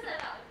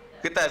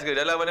 Kertas ke?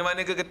 Dalam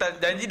mana-mana ke kertas?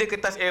 Janji dia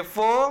kertas A4.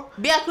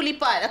 Biar aku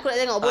lipat. Aku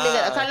nak tengok. Boleh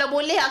tak? Kalau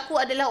boleh, aku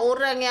adalah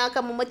orang yang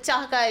akan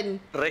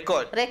memecahkan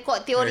Rekod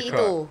teori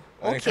itu. Kau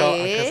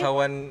Okay.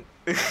 angkasawan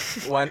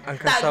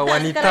angkasa Tak,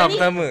 wanita sekarang ni,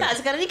 pertama.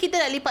 Tak, sekarang ni kita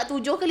nak lipat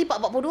 7 ke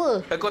lipat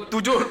 42? Kau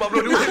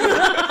 742.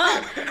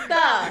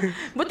 Tak.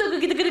 Betul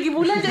ke kita kena pergi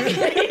bulan je?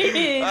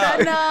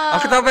 Tak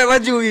nak. Aku tak pakai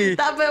baju lagi.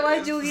 Tak pakai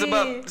baju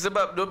lagi.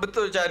 Sebab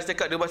betul je dia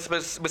cakap dia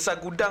besar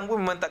gudang pun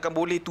memang takkan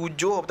boleh 7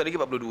 apatah lagi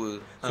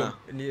 42. So,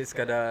 ni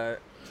sekadar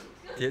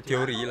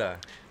teori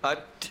lah.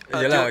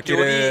 Yalah,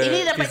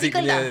 Ini dah practical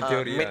tak?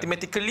 Teori lah.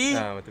 Mathematically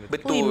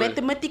betul. Ui,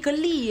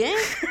 mathematically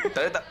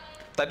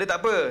Tak ada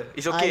tak apa.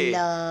 It's okay.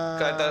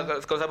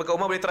 Alah. Kalau sampai kat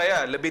rumah boleh try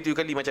lah. Lebih 7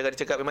 kali macam dia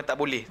cakap memang tak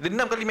boleh. Dia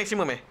 6 kali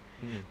maksimum 7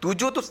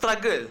 tu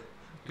struggle.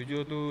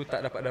 7 tu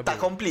tak dapat double. Tak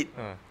complete.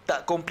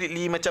 Tak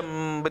completely macam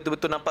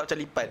betul-betul nampak macam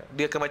lipat.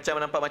 Dia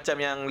akan nampak macam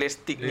yang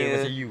lastiknya. Dia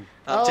macam U.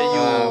 Macam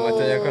U.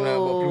 Macam yang kau nak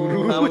buat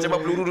peluru. Macam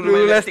buat peluru dulu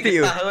main lastik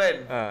getah kan.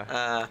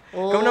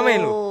 Kau pernah main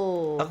tu?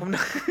 Aku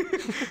pernah.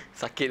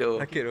 Sakit tu.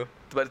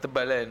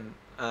 Tebal-tebal kan.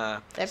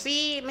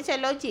 Tapi macam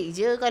logik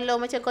je. Kalau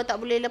macam kau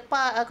tak boleh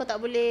lepas, kau tak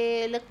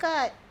boleh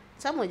lekat,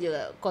 sama je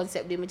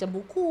konsep dia macam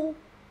buku.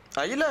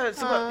 Yelah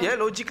sebab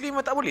logically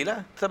memang tak boleh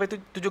lah sampai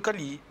 7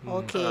 kali.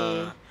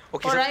 Okay.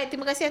 Alright,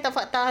 terima kasih atas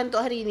fakta untuk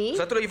hari ni.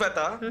 Satu lagi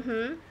fakta.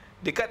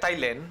 Dekat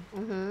Thailand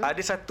ada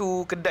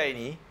satu kedai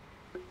ni.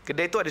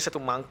 Kedai tu ada satu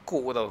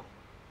mangkuk tau.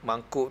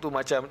 Mangkuk tu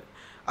macam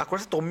aku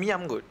rasa tom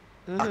yum kot.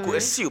 Aku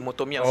assume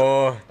tom yum.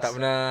 Oh, tak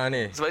pernah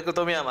ni. Sebab aku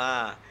tom yum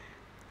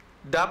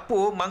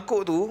dapur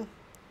mangkuk tu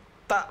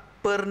tak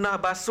pernah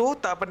basuh,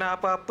 tak pernah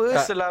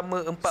apa-apa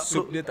selama 40.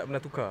 Sup dia tak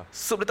pernah tukar.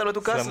 Sup dia tak pernah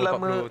tukar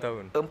selama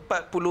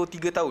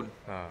 43 tahun.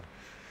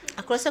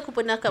 Aku rasa aku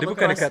pernah kat dia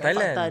bukan dekat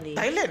Thailand. Ni.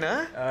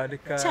 Thailand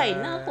dekat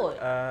China kot.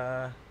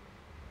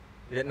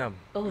 Vietnam.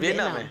 Oh,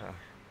 Vietnam.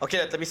 Okey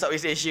lah, tapi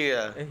Southeast Asia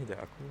lah.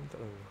 Sekejap, aku tak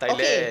tahu.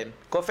 Thailand.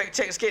 Kau fact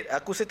check sikit,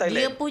 aku rasa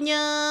Thailand.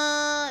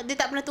 Dia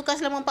tak pernah tukar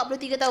selama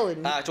 43 tahun.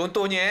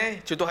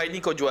 Contohnya contoh hari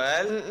ni kau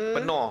jual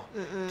penuh.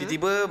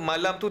 Tiba-tiba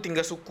malam tu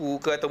tinggal suku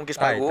ke atau mungkin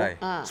separuh.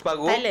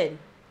 Separuh. Thailand.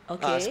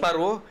 Okey.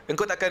 Separuh,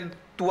 engkau takkan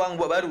tuang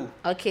buat baru.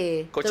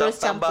 Okey. Kau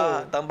terus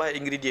tambah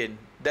ingredient.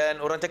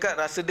 Dan orang cakap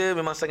rasa dia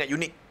memang sangat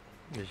unik.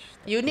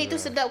 Unik tu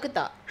sedap ke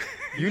tak?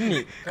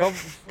 Unik. Kau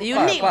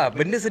Unik. apa?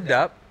 Benda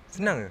sedap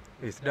senang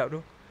ke? Sedap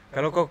tu.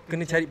 Kalau kau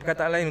kena cari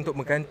perkataan lain untuk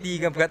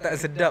menggantikan perkataan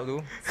sedap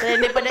tu,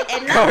 selain daripada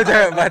enak, kau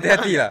jangan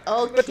berhati-hatilah.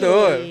 Okay.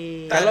 Betul.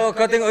 Kalau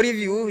kau tengok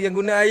review yang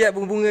guna ayat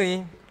bunga-bunga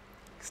ni,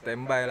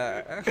 standby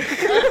lah.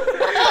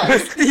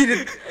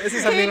 Mesti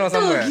something wrong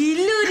somewhere.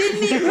 Gila dia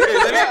ni.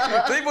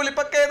 Tapi boleh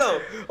pakai tau.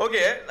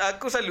 Okay,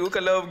 aku selalu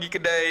kalau pergi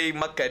kedai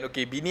makan,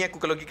 bini aku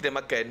kalau pergi kedai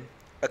makan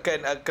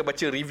akan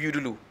baca review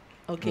dulu.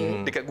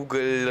 Okay. Dekat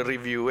Google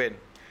review kan.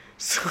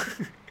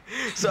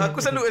 So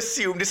aku selalu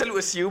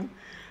assume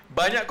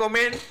banyak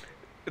komen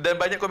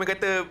dan banyak komen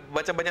kata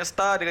macam banyak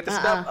star, dia kata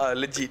sedap,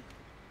 legit.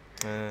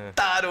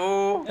 Tak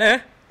tu.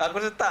 Aku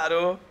rasa tak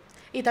tu.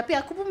 Tapi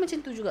aku pun macam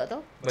tu juga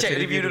tau. Check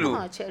review dulu.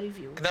 Check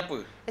review.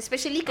 Kenapa?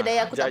 Especially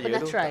kedai aku tak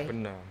pernah try. Tak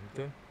pernah,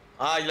 betul.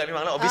 Yelah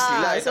memanglah obviously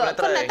lah. So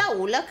kau nak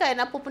tahulah kan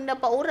apa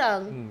pendapat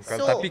orang.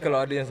 Tapi kalau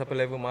ada yang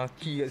sampai level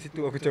maki kat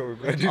situ, aku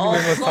cakap dia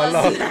memang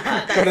salah.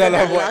 Kau dah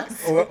lah buat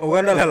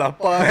orang dah lah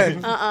lapar kan.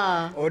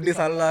 Order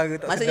salah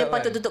ke tak. Maksudnya sedap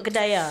patut tutup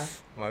kedai lah.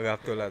 Marah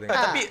betul lah tengok.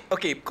 Tapi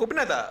kau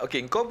pernah tak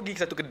kau pergi ke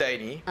satu kedai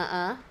ni,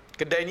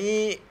 kedai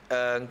ni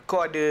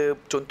kau ada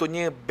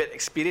contohnya bad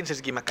experience dari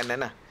segi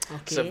makanan lah.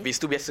 Servis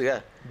tu biasa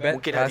lah.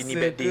 Mungkin hari ni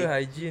bad day. Rasa ke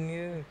hygiene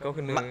ke, kau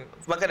kena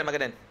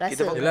makanan. Rasa.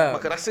 Kita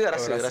makan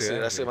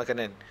rasa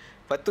makanan.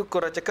 Lepas tu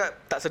korang cakap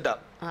tak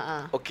sedap.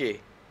 Okey.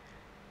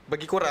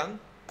 Bagi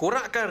korang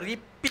akan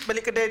repeat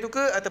balik kedai tu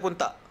ke ataupun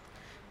tak?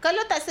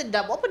 Kalau tak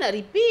sedap, apa nak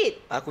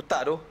repeat? Aku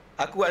tak tu.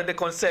 Aku ada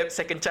konsep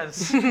second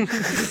chance.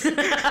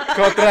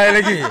 Kau try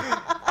lagi.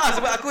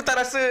 Sebab aku tak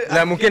rasa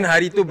mungkin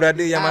hari tu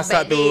brother yang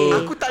masak tu.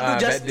 Aku tak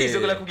ada justice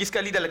kalau aku pergi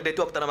sekali dalam kedai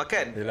tu aku tak nak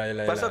makan.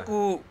 Pasal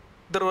aku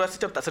terus rasa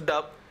macam tak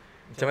sedap.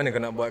 Macam mana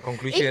kau nak buat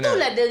conclusion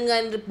Itulah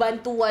dengan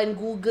bantuan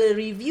Google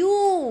review.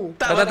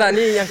 Tak,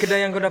 ni yang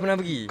kedai yang kau dah pernah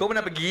pergi. Kau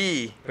pernah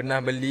pergi, pernah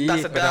beli,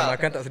 pernah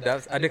makan tak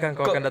sedap. Adakah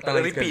kau akan datang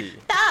lagi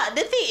sekali? Tak,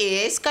 the thing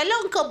is,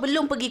 kalau kau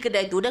belum pergi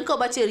kedai tu dan kau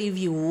baca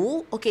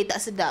review, tak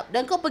sedap,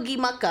 dan kau pergi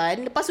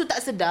makan, lepas tu tak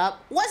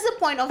sedap, what's the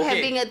point of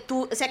having a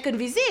second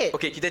visit?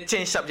 Kita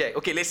change subject.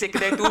 Let's say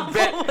kedai tu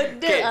bad.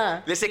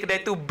 Let's say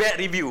kedai tu bad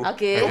review.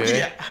 Okay.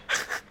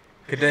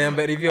 Kedai yang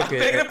bad review Aku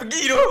kena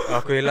pergi tu.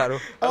 Aku elak tu.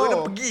 Aku kena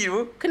pergi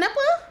tu.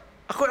 Kenapa?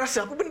 Aku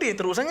rasa apa benda yang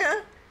teruk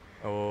sangat.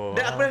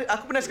 Dan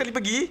aku pernah sekali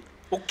pergi.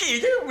 Okey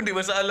je benda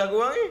masalah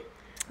korang ni.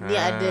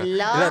 Dia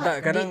adalah Yelah tak,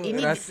 kadang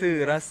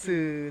rasa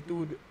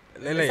tu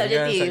lain-lain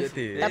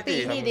subjektif. Tapi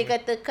ini dia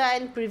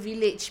katakan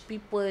privilege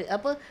people,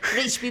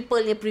 rich people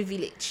ni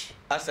privilege.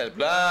 Asal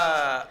pula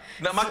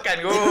nak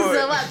makan kot.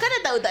 Sebab kau dah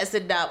tahu tak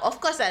sedap. Of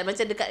course lah,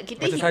 macam dekat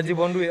kita macam saja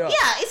buang duit lah.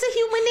 Yeah, it's a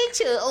human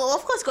nature.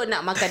 Of course kau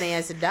nak makanan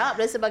yang sedap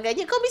dan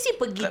sebagainya. Kau mesti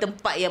pergi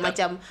tempat yang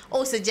macam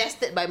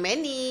suggested by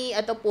many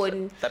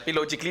ataupun. Tapi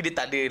logically dia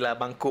tak adalah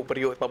mangkuk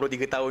periuk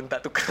 43 tahun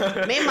tak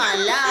tukar.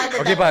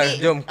 Memanglah. Okey Pak,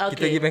 jom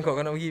kita pergi Bangkok.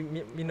 Kau nak pergi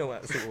minum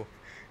tak sup?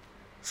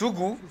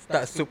 Sugu?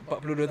 Tak, sup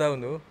 42 tahun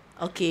tu.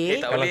 Okey.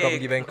 Kalau kau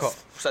pergi Bangkok.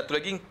 Satu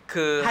lagi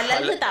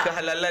halal ke tak?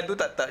 Kehalalan tu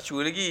tak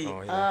sure lagi.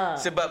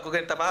 Sebab kau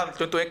kena tak faham.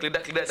 Contohnya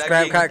keledak-keledak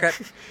daging.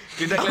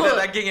 Keledak-keledak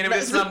daging yang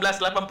daripada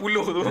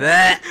 1980 tu.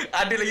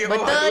 Ada lagi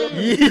betul.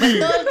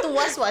 Betul tu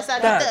was-was lah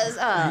kita.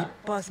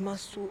 Lipas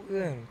masuk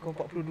kan. Kau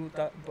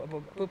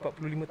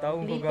 45 tahun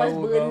kau lipas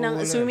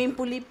berenang kan. swimming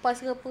pool lipas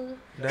ke apa.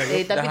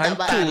 Tapi tak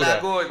hancur lah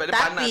kot.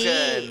 Panas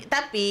kan.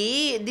 Tapi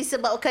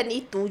disebabkan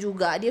itu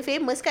juga dia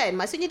famous kan.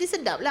 Maksudnya dia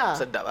sedap lah.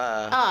 Sedap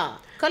lah.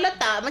 Kalau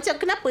tak, macam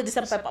kenapa dia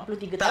sampai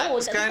 43 tahun?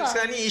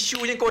 Sekarang ni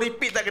isunya kau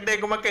repeat tak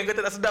kedai kau makan, kau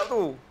tak sedap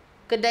tu.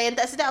 Kedai yang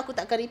tak sedap aku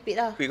tak akan repeat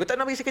lah. Kau tak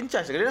nak bagi second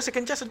chance. Kedai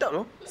second chance sedap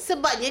tu.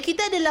 Sebabnya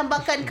kita ada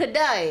lambakan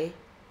kedai.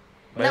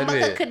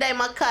 Lambakan kedai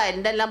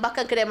makan dan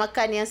lambakan kedai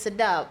makan yang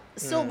sedap.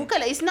 So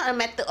bukanlah, it's not a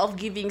matter of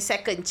giving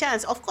second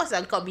chance. Of course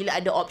lah kau bila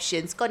ada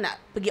options, kau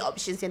nak pergi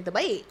options yang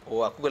terbaik.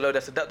 Aku kalau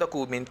dah sedap tu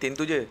aku maintain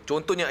tu je.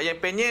 Contohnya ayam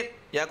penyet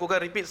yang aku akan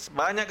repeat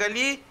banyak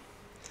kali.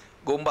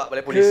 Gombak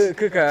balik polis.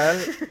 Kan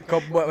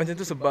kau buat macam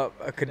tu sebab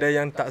kedai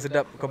yang tak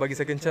sedap kau bagi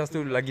second chance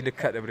tu lagi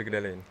dekat daripada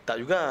kedai lain? Tak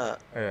juga.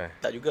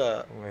 Tak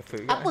juga.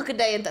 Apa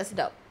kedai yang tak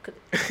sedap?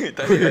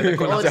 Tak ada.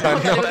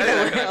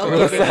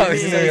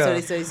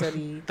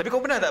 Sorry. Tapi kau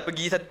pernah tak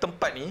pergi satu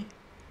tempat ni,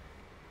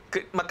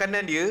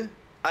 makanan dia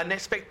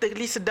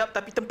unexpectedly sedap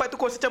tapi tempat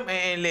tu kau rasa macam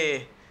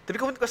tapi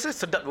kau rasa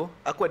sedap tu.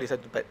 Aku ada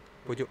satu tempat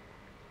Pojok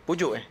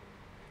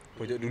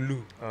Pojok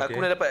dulu. Aku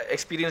dah dapat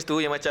experience tu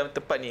yang macam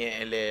tempat ni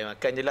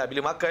makan je lah.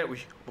 Bila makan,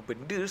 apa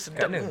benda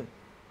sedap ni.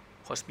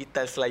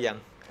 Hospital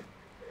Selayang.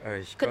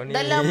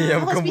 Dalam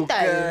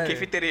hospital?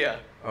 Cafeteria.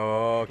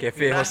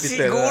 Cafe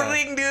hospital. Nasi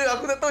goreng dia,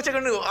 aku tak tahu macam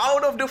mana.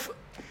 Out of the...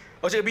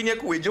 cakap bini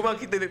aku, jom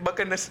kita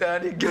makan nasi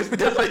di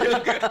hospital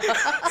Selayang.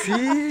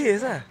 Serius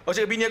lah?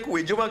 Cakap bini aku,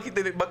 jom kita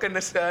makan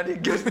nasi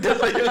di hospital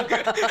Selayang.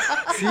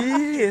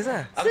 Serius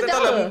lah? Aku tak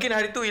tahu lah, mungkin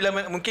hari tu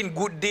ialah mungkin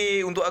good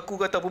day untuk aku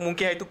ke, ataupun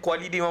mungkin hari tu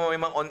quality dia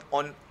memang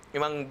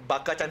memang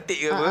bakar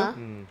cantik ke apa.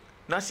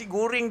 Nasi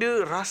goreng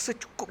dia rasa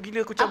cukup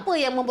gila aku macam. Apa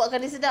yang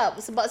membuatkan dia sedap?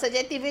 Sebab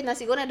subjektif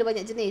nasi goreng ada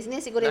banyak jenis.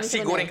 Nasi goreng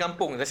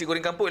kampung. Nasi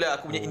goreng kampung lah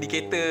aku punya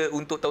indikator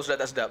untuk tahu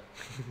sedap tak sedap.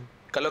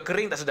 Kalau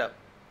kering tak sedap.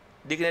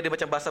 Dia kena ada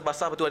macam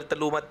basah-basah, betul ada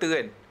telur mata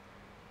kan.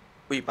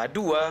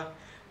 Padu lah.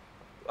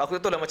 Aku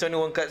tak tahu lah macam mana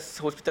orang kat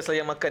hospital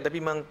Selayang makan, tapi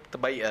memang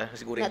terbaik lah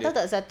nasi goreng dia. Nak tahu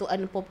tak satu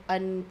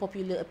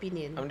unpopular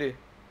opinion? Apa dia?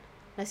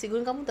 Nasi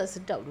goreng kamu tak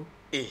sedap tu.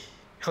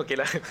 Okey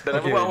lah. Dah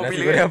nama buat popular.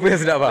 Nasi goreng apa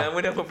yang sedap lah? Nama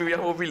dah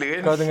popular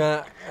kan. Kau tengah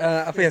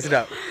apa yang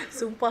sedap?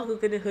 Sumpah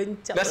aku kena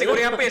hencap. Nasi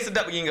goreng apa yang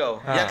sedap bagi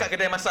kau? Yang kat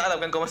kedai masak lah,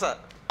 bukan kau masak.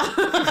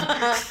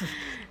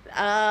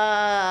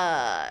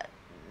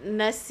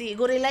 Nasi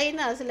goreng lain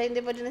lah selain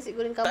daripada nasi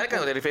goreng kampung.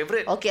 Takkan kau ada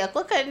favourite? Okey, aku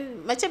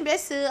akan macam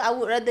biasa, I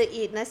would rather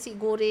eat nasi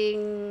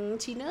goreng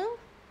Cina.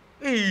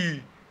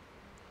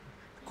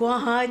 Kau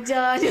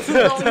hajar je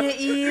kau punya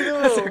tu.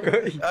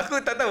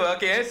 Aku tak tahu.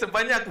 Okey,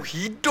 sepanjang aku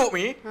hidup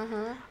ni,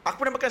 aku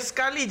pernah makan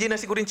sekali je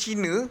nasi goreng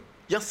Cina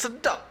yang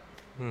sedap.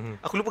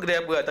 Aku lupa kedai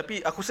apa lah,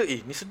 tapi aku rasa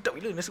ni sedap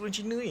gila nasi goreng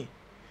Cina ni.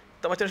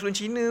 Tak macam nasi goreng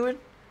Cina pun.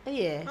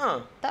 Yeah.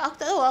 Tak, aku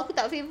tak tahu. Aku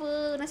tak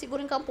favor nasi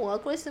goreng kampung.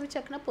 Aku rasa macam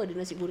kenapa ada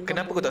nasi goreng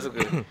Kenapa kampung. kau tak suka?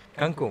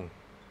 Kangkung.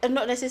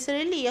 Not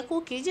necessarily.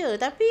 Aku okey je.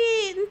 Tapi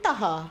entah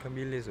lah. Ikan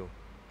bilis tu.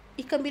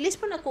 Ikan bilis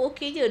pun aku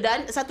okey je.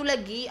 Dan satu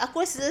lagi,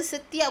 aku rasa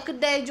setiap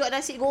kedai jual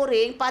nasi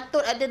goreng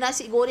patut ada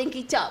nasi goreng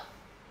kicap.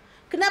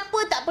 Kenapa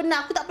tak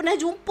pernah? Aku tak pernah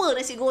jumpa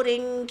nasi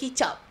goreng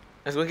kicap.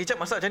 Nasi goreng kicap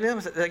masak macam mana?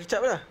 Masak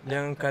kicap lah.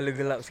 Yang colour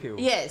gelap sikit tu.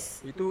 Yes.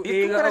 Itu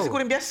Bukan nasi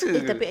goreng biasa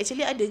ke? Tapi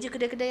actually ada je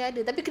kedai-kedai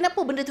ada. Tapi kenapa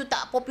benda tu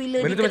tak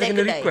popular Benda di tu macam kena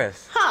kedai-kedai? request.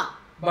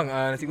 Bang,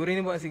 Nasi goreng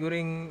ni buat nasi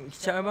goreng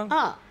kicap bang.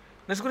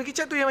 Nasi goreng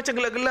kicap tu yang macam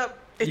gelap-gelap.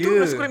 Tu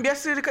Ya. nasi goreng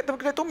biasa dekat tempat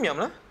kedai tom yum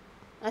lah.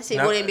 Nasi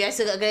goreng biasa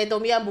kat kedai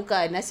tom yum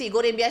bukan. Nasi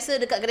goreng biasa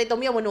dekat kedai tom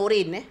yum warna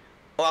oranye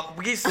Oh, aku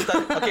pergi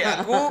okey,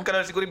 aku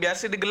kalau nasi goreng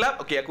biasa dia gelap,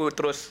 okey aku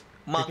terus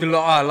mark. Itu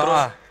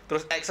lah.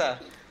 Terus X lah.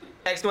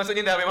 X tu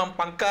maksudnya dah memang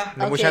pangkah.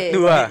 Nombor Okay.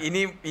 1 lah.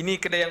 Ini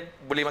kedai yang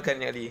boleh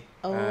makan yang Ali.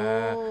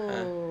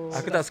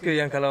 Aku tak suka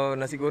yang kalau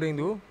nasi goreng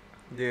tu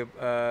dia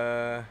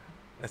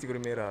nasi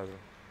goreng merah tu.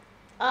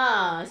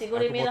 Nasi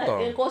goreng Aku merah potong.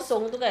 yang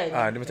kosong tu kan.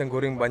 Dia macam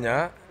goreng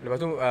banyak. Lepas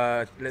tu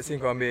let's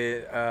say kau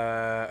ambil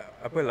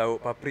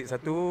lauk paprik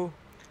satu,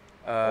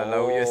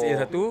 lauk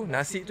USA satu,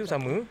 nasi tu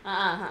sama.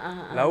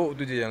 Lauk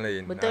tu je yang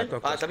lain. Betul. Tu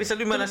aku Tapi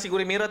selalu memang nasi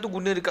goreng merah tu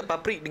guna dekat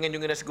paprik dengan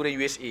juga nasi goreng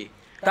USA.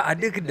 tak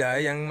ada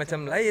kedai yang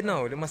macam lain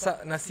tau. Dia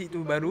masak nasi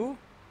tu baru,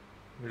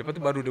 lepas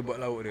tu baru dia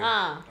buat lauk dia.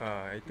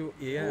 Itu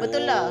lah.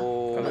 Betul lah.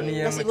 Kalau ni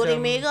yang Nasi macam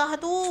goreng merah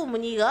tu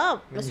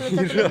menyirap. Lepas tu satu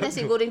lagi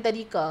nasi goreng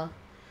tadika.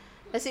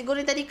 Nasi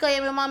goreng tadika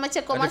yang memang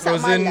macam kau Ada masak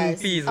frozen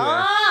malas. peas tu,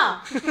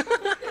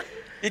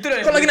 Itu dah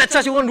kau lagi nak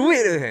charge orang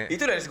duit ke?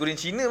 Itu dah nasi goreng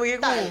Cina bagi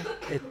aku.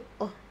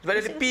 Sebab dia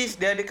ada peas,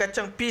 dia ada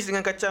kacang peas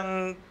dengan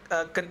kacang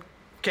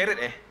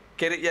carrot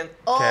Carrot yang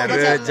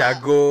Carrot,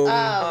 jagung.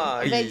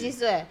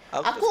 veggies tu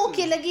Aku Aku tak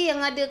okey lagi yang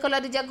ada kalau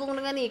ada jagung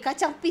dengan ni.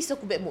 Kacang peas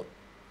aku bad mood.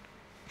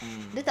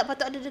 Dia tak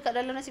patut ada dekat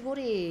dalam nasi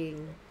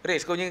goreng.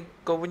 Riz, kau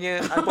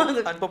punya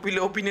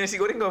unpopular opinion nasi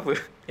goreng kau apa?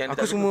 Yang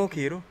Aku semua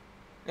okey tu.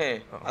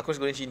 Aku nasi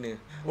goreng Cina.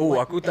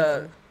 Aku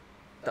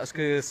tak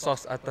suka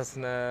sos atas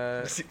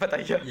Nasi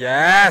Pattaya.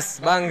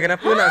 Yes, bang,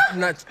 kenapa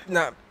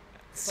nak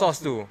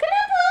sos tu?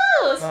 Kenapa?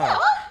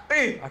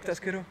 Aku tak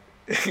suka tu.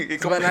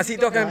 Sebab nasi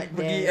tu akan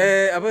pergi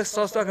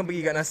sos tu akan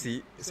pergi kat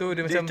nasi. So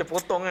dia Dia macam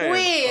potong kan.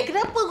 Weh,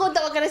 kenapa kau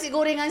tak makan nasi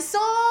goreng dengan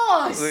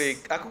sos?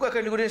 Aku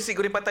akan guna nasi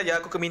goreng Pattaya.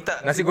 Aku akan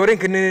minta nasi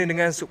goreng kena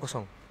dengan sup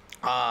kosong.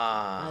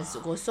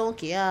 Sup kosong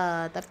okey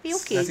lah. Tapi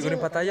okey je. Nasi goreng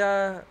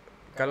Pattaya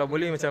kalau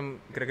boleh macam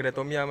kedai-kedai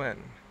tom yum kan.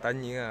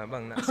 Tanya lah,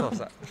 bang nak sos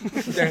tak?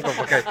 Jangan kau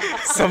pakai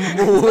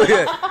semua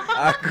je.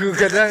 Aku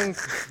kadang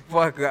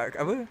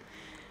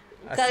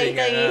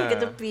Kari-kari ke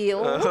tepi.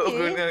 Aku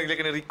Okey.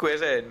 kena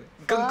request kan.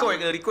 Kau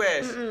yang kena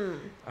request.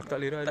 Aku tak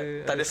boleh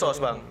Tak ada sos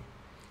bang.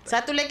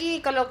 Satu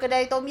lagi kalau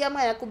kedai tom yum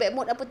kan aku bad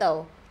mood apa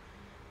tahu?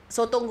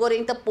 Sotong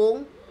goreng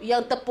tepung yang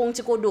tepung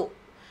cekodok.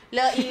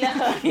 La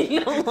ilaha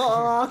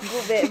illallah. Aku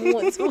bad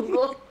mood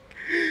sungguh.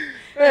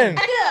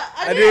 Ada.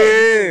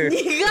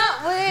 Nigap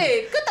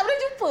weh. Kau tak pernah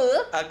jumpa?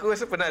 Aku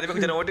rasa pernah tapi aku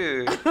jarang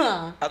order.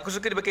 Aku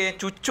suka dia pakai yang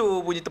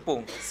cucur punya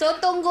tepung.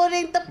 Sotong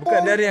goreng tepung.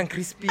 Bukan dari yang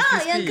crispy.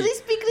 yang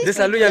crispy. Dia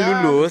selalu yang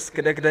lulus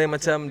kedai-kedai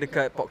macam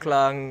dekat Port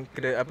Klang,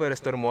 kedai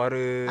restoran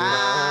muara,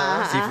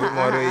 seafood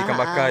muara, ikan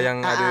bakar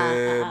yang ada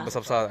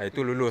besar-besar.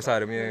 Itu lulus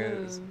lah dia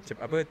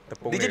punya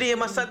tepung. Dia jadi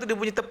yang masak tu dia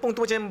punya tepung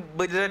tu macam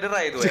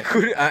berderai-derai tu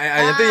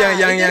Yang tu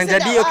yang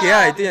jadi okey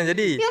lah, itu yang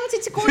jadi. Yang macam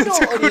cekodok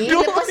ni.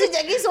 Lepas tu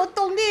sekejap lagi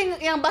sotong dia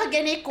yang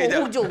bahagian ekor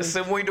hujung.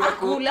 Semua hidup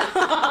aku. Akulah.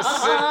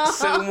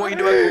 Semua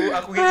hidup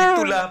aku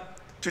itulah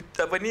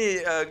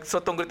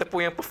sotong goreng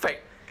tepung yang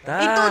perfect.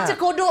 Itu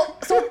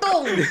cekodok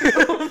sotong.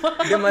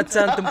 Dia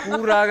macam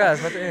tempura kan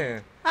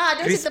sepatutnya.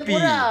 Dia macam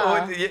tempura.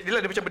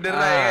 Dia macam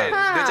berderai kan.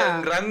 Dia macam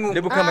rangup.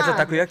 Dia bukan macam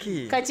takoyaki.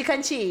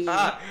 Kanci-kanci.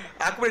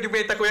 Aku pernah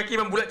jumpa takoyaki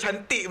memang bulat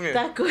cantik punya.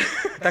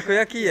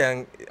 Takoyaki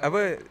yang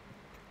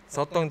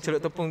sotong celup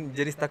tepung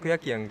jenis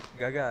takoyaki yang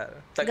gagal.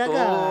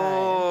 Gagal.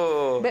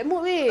 Bad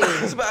mood weh.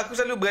 Sebab aku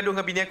selalu bergaduh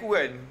dengan bini aku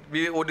kan.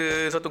 Bila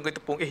order sotong goreng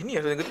tepung. Ni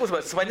sotong goreng tepung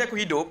sebab sepanjang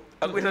aku hidup,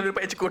 aku selalu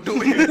dapat yang cekodok.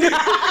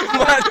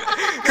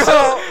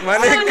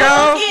 Mana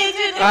kau? Okey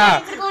je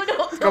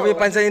cekodok. Kau punya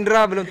panca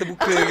indera belum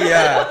terbuka lagi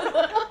lah.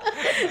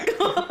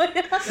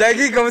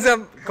 Lagi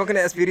kau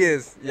kena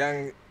experience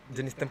yang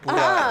jenis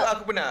tempura.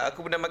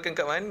 Aku pernah makan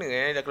kat mana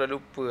aku dah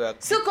lupa.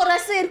 So kau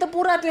rasa yang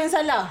tempura tu yang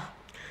salah?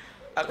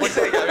 Aku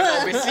rasa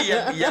obviously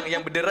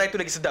yang berderai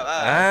tu lagi sedap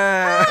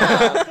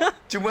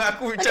Cuma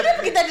aku macam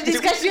kenapa kita ada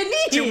discussion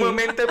ni? Cuma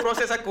mental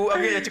proses aku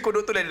yang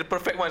cekodok tu lah the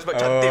perfect one sebab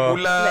cantik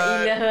bulat. La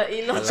ilaha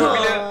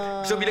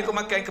illallah. So bila kau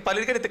makan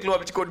kepala dia kan dia terkeluar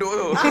cekodok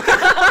tu.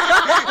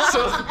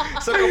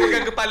 so kau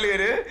pegang kepala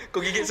dia, kau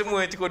gigit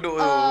semua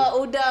cekodok tu.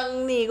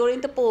 Udang ni goreng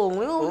tepung.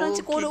 Memang udang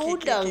cekodok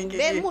udang.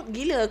 Bad mood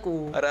gila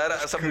aku.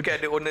 Harap-harap sampai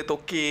ada owner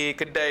toke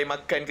kedai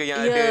makan ke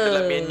yang ada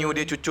dalam menu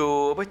dia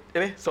cucur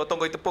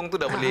sotong goreng tepung tu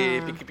dah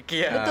boleh fikir-fikir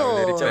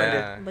Betul.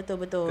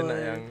 Kita nak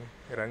yang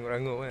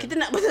rangup-rangup kan.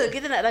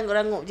 Kita nak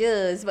rangup-rangup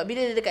je. Sebab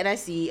bila dia dekat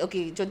nasi,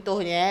 okey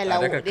contohnya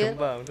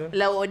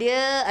lauk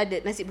dia ada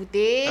nasi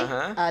putih,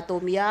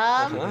 tom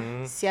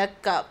yum,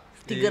 siakap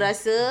Tiga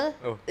rasa.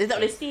 Tak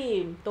boleh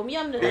steam. steam. Tom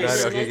yum dah Okay,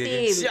 dengan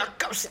steam.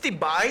 Siakap steam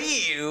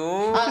baik tu.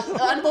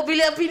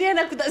 Unpopular opinion,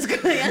 aku tak suka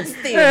yang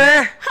steam.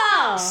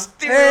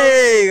 Steam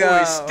Hey, Oi,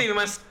 kau. steam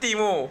memang steam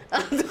oh.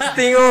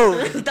 Steam tu.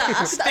 Tak,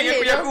 aku tak Steam boleh. yang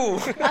punya tu.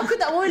 Aku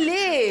tak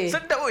boleh.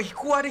 Sedap oi,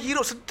 kuah dia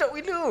hirup sedap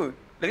gila.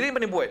 Lagi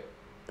mana buat?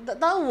 Tak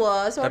tahu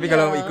lah. Sorry Tapi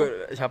kalau lah. ikut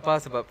Syafa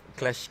sebab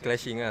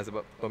clashing lah. Sebab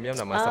Tom Yum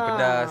dah masak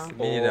pedas.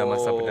 Ni dah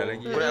masak pedas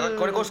lagi.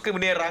 Kau suka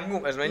benda yang rangup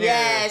lah sebenarnya.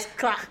 Yes,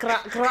 krak.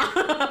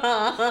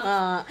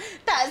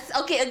 Tak,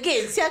 okay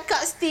again,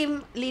 siakap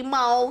steam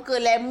limau ke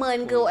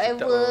lemon ke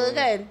whatever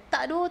kan.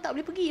 Tak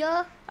boleh pergi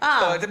lah.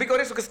 Tapi kau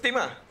orang suka steam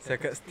lah? Saya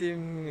kat steam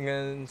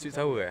dengan sweet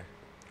sour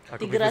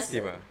Aku Tiga prefer rasa.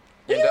 steam lah.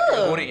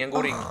 Yang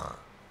goreng.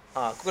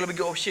 Aku kalau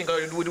bagi option, kalau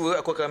ada dua-dua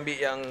aku akan ambil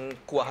yang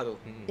kuah tu.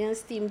 Yang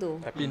steam tu.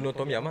 Tapi no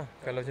Tom Yum lah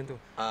kalau macam tu.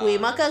 Weh,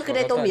 makan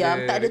kedai Kalau tom tak yum,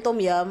 ada- tak ada tom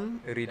yum.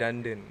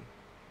 Redundant.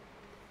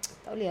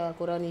 Tak boleh lah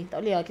korang ni. Tak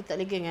boleh lah. Kita tak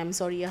boleh geng. I'm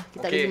sorry lah.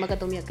 Kita tak Okay. boleh makan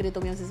tom yum, kedai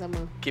tom yum sesama.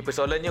 Okay,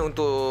 persoalannya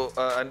untuk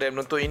anda yang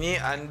menonton ini,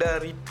 anda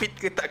repeat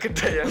ke tak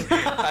kedai yang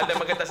anda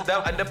makan tak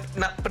sedap? Anda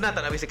pernah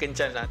tak nak bagi second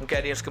chance? Mungkin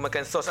ada yang suka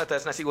makan sos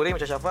atas nasi goreng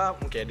macam Syafa.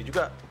 Mungkin ada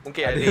juga.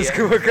 Mungkin ada Ada yang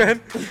suka makan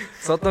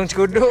sotong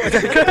cekuduk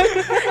macam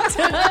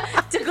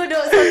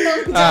Cekuduk sotong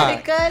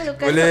jadikan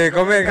luka boleh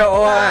komen kat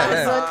bawah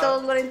kan. sotong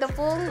goreng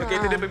tepung. Okay,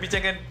 itu dia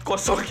perbincangan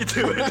kosong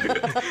kita pada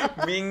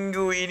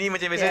minggu ini.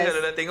 Macam biasa, kalau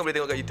nak tengok boleh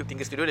tengok kat YouTube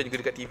Tinker Studio dan juga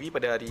dekat TV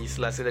pada hari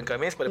Selasa dan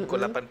Khamis pada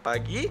pukul 8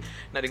 pagi.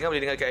 Nak dengar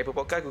boleh dengar dekat Apple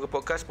Podcast, Google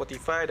Podcast,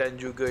 Spotify dan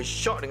juga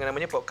Shock dengan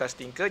namanya Podcast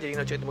Tinker. Jadi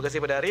nak ucap terima kasih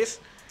pada Haris.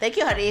 Thank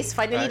you Haris,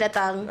 finally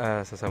datang.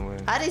 Sama-sama.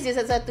 Haris je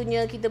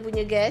satu-satunya kita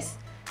punya guest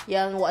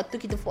yang waktu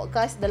kita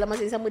podcast dalam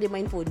masa yang sama dia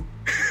main phone.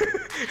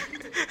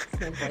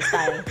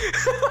 Style.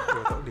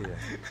 Tak boleh lah.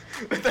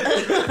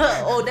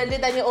 Oh, dan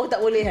dia tanya, oh tak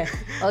boleh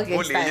Okay,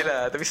 Boleh style. je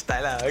lah, tapi style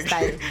lah. Okay.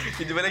 Style.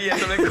 Kita jumpa lagi.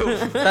 Assalamualaikum.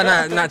 Tak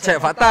nak check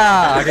fakta.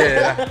 Okay.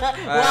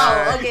 Wow,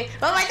 okay.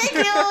 Bye-bye, thank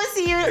you.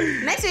 See you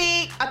next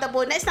week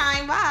ataupun next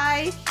time.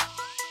 Bye.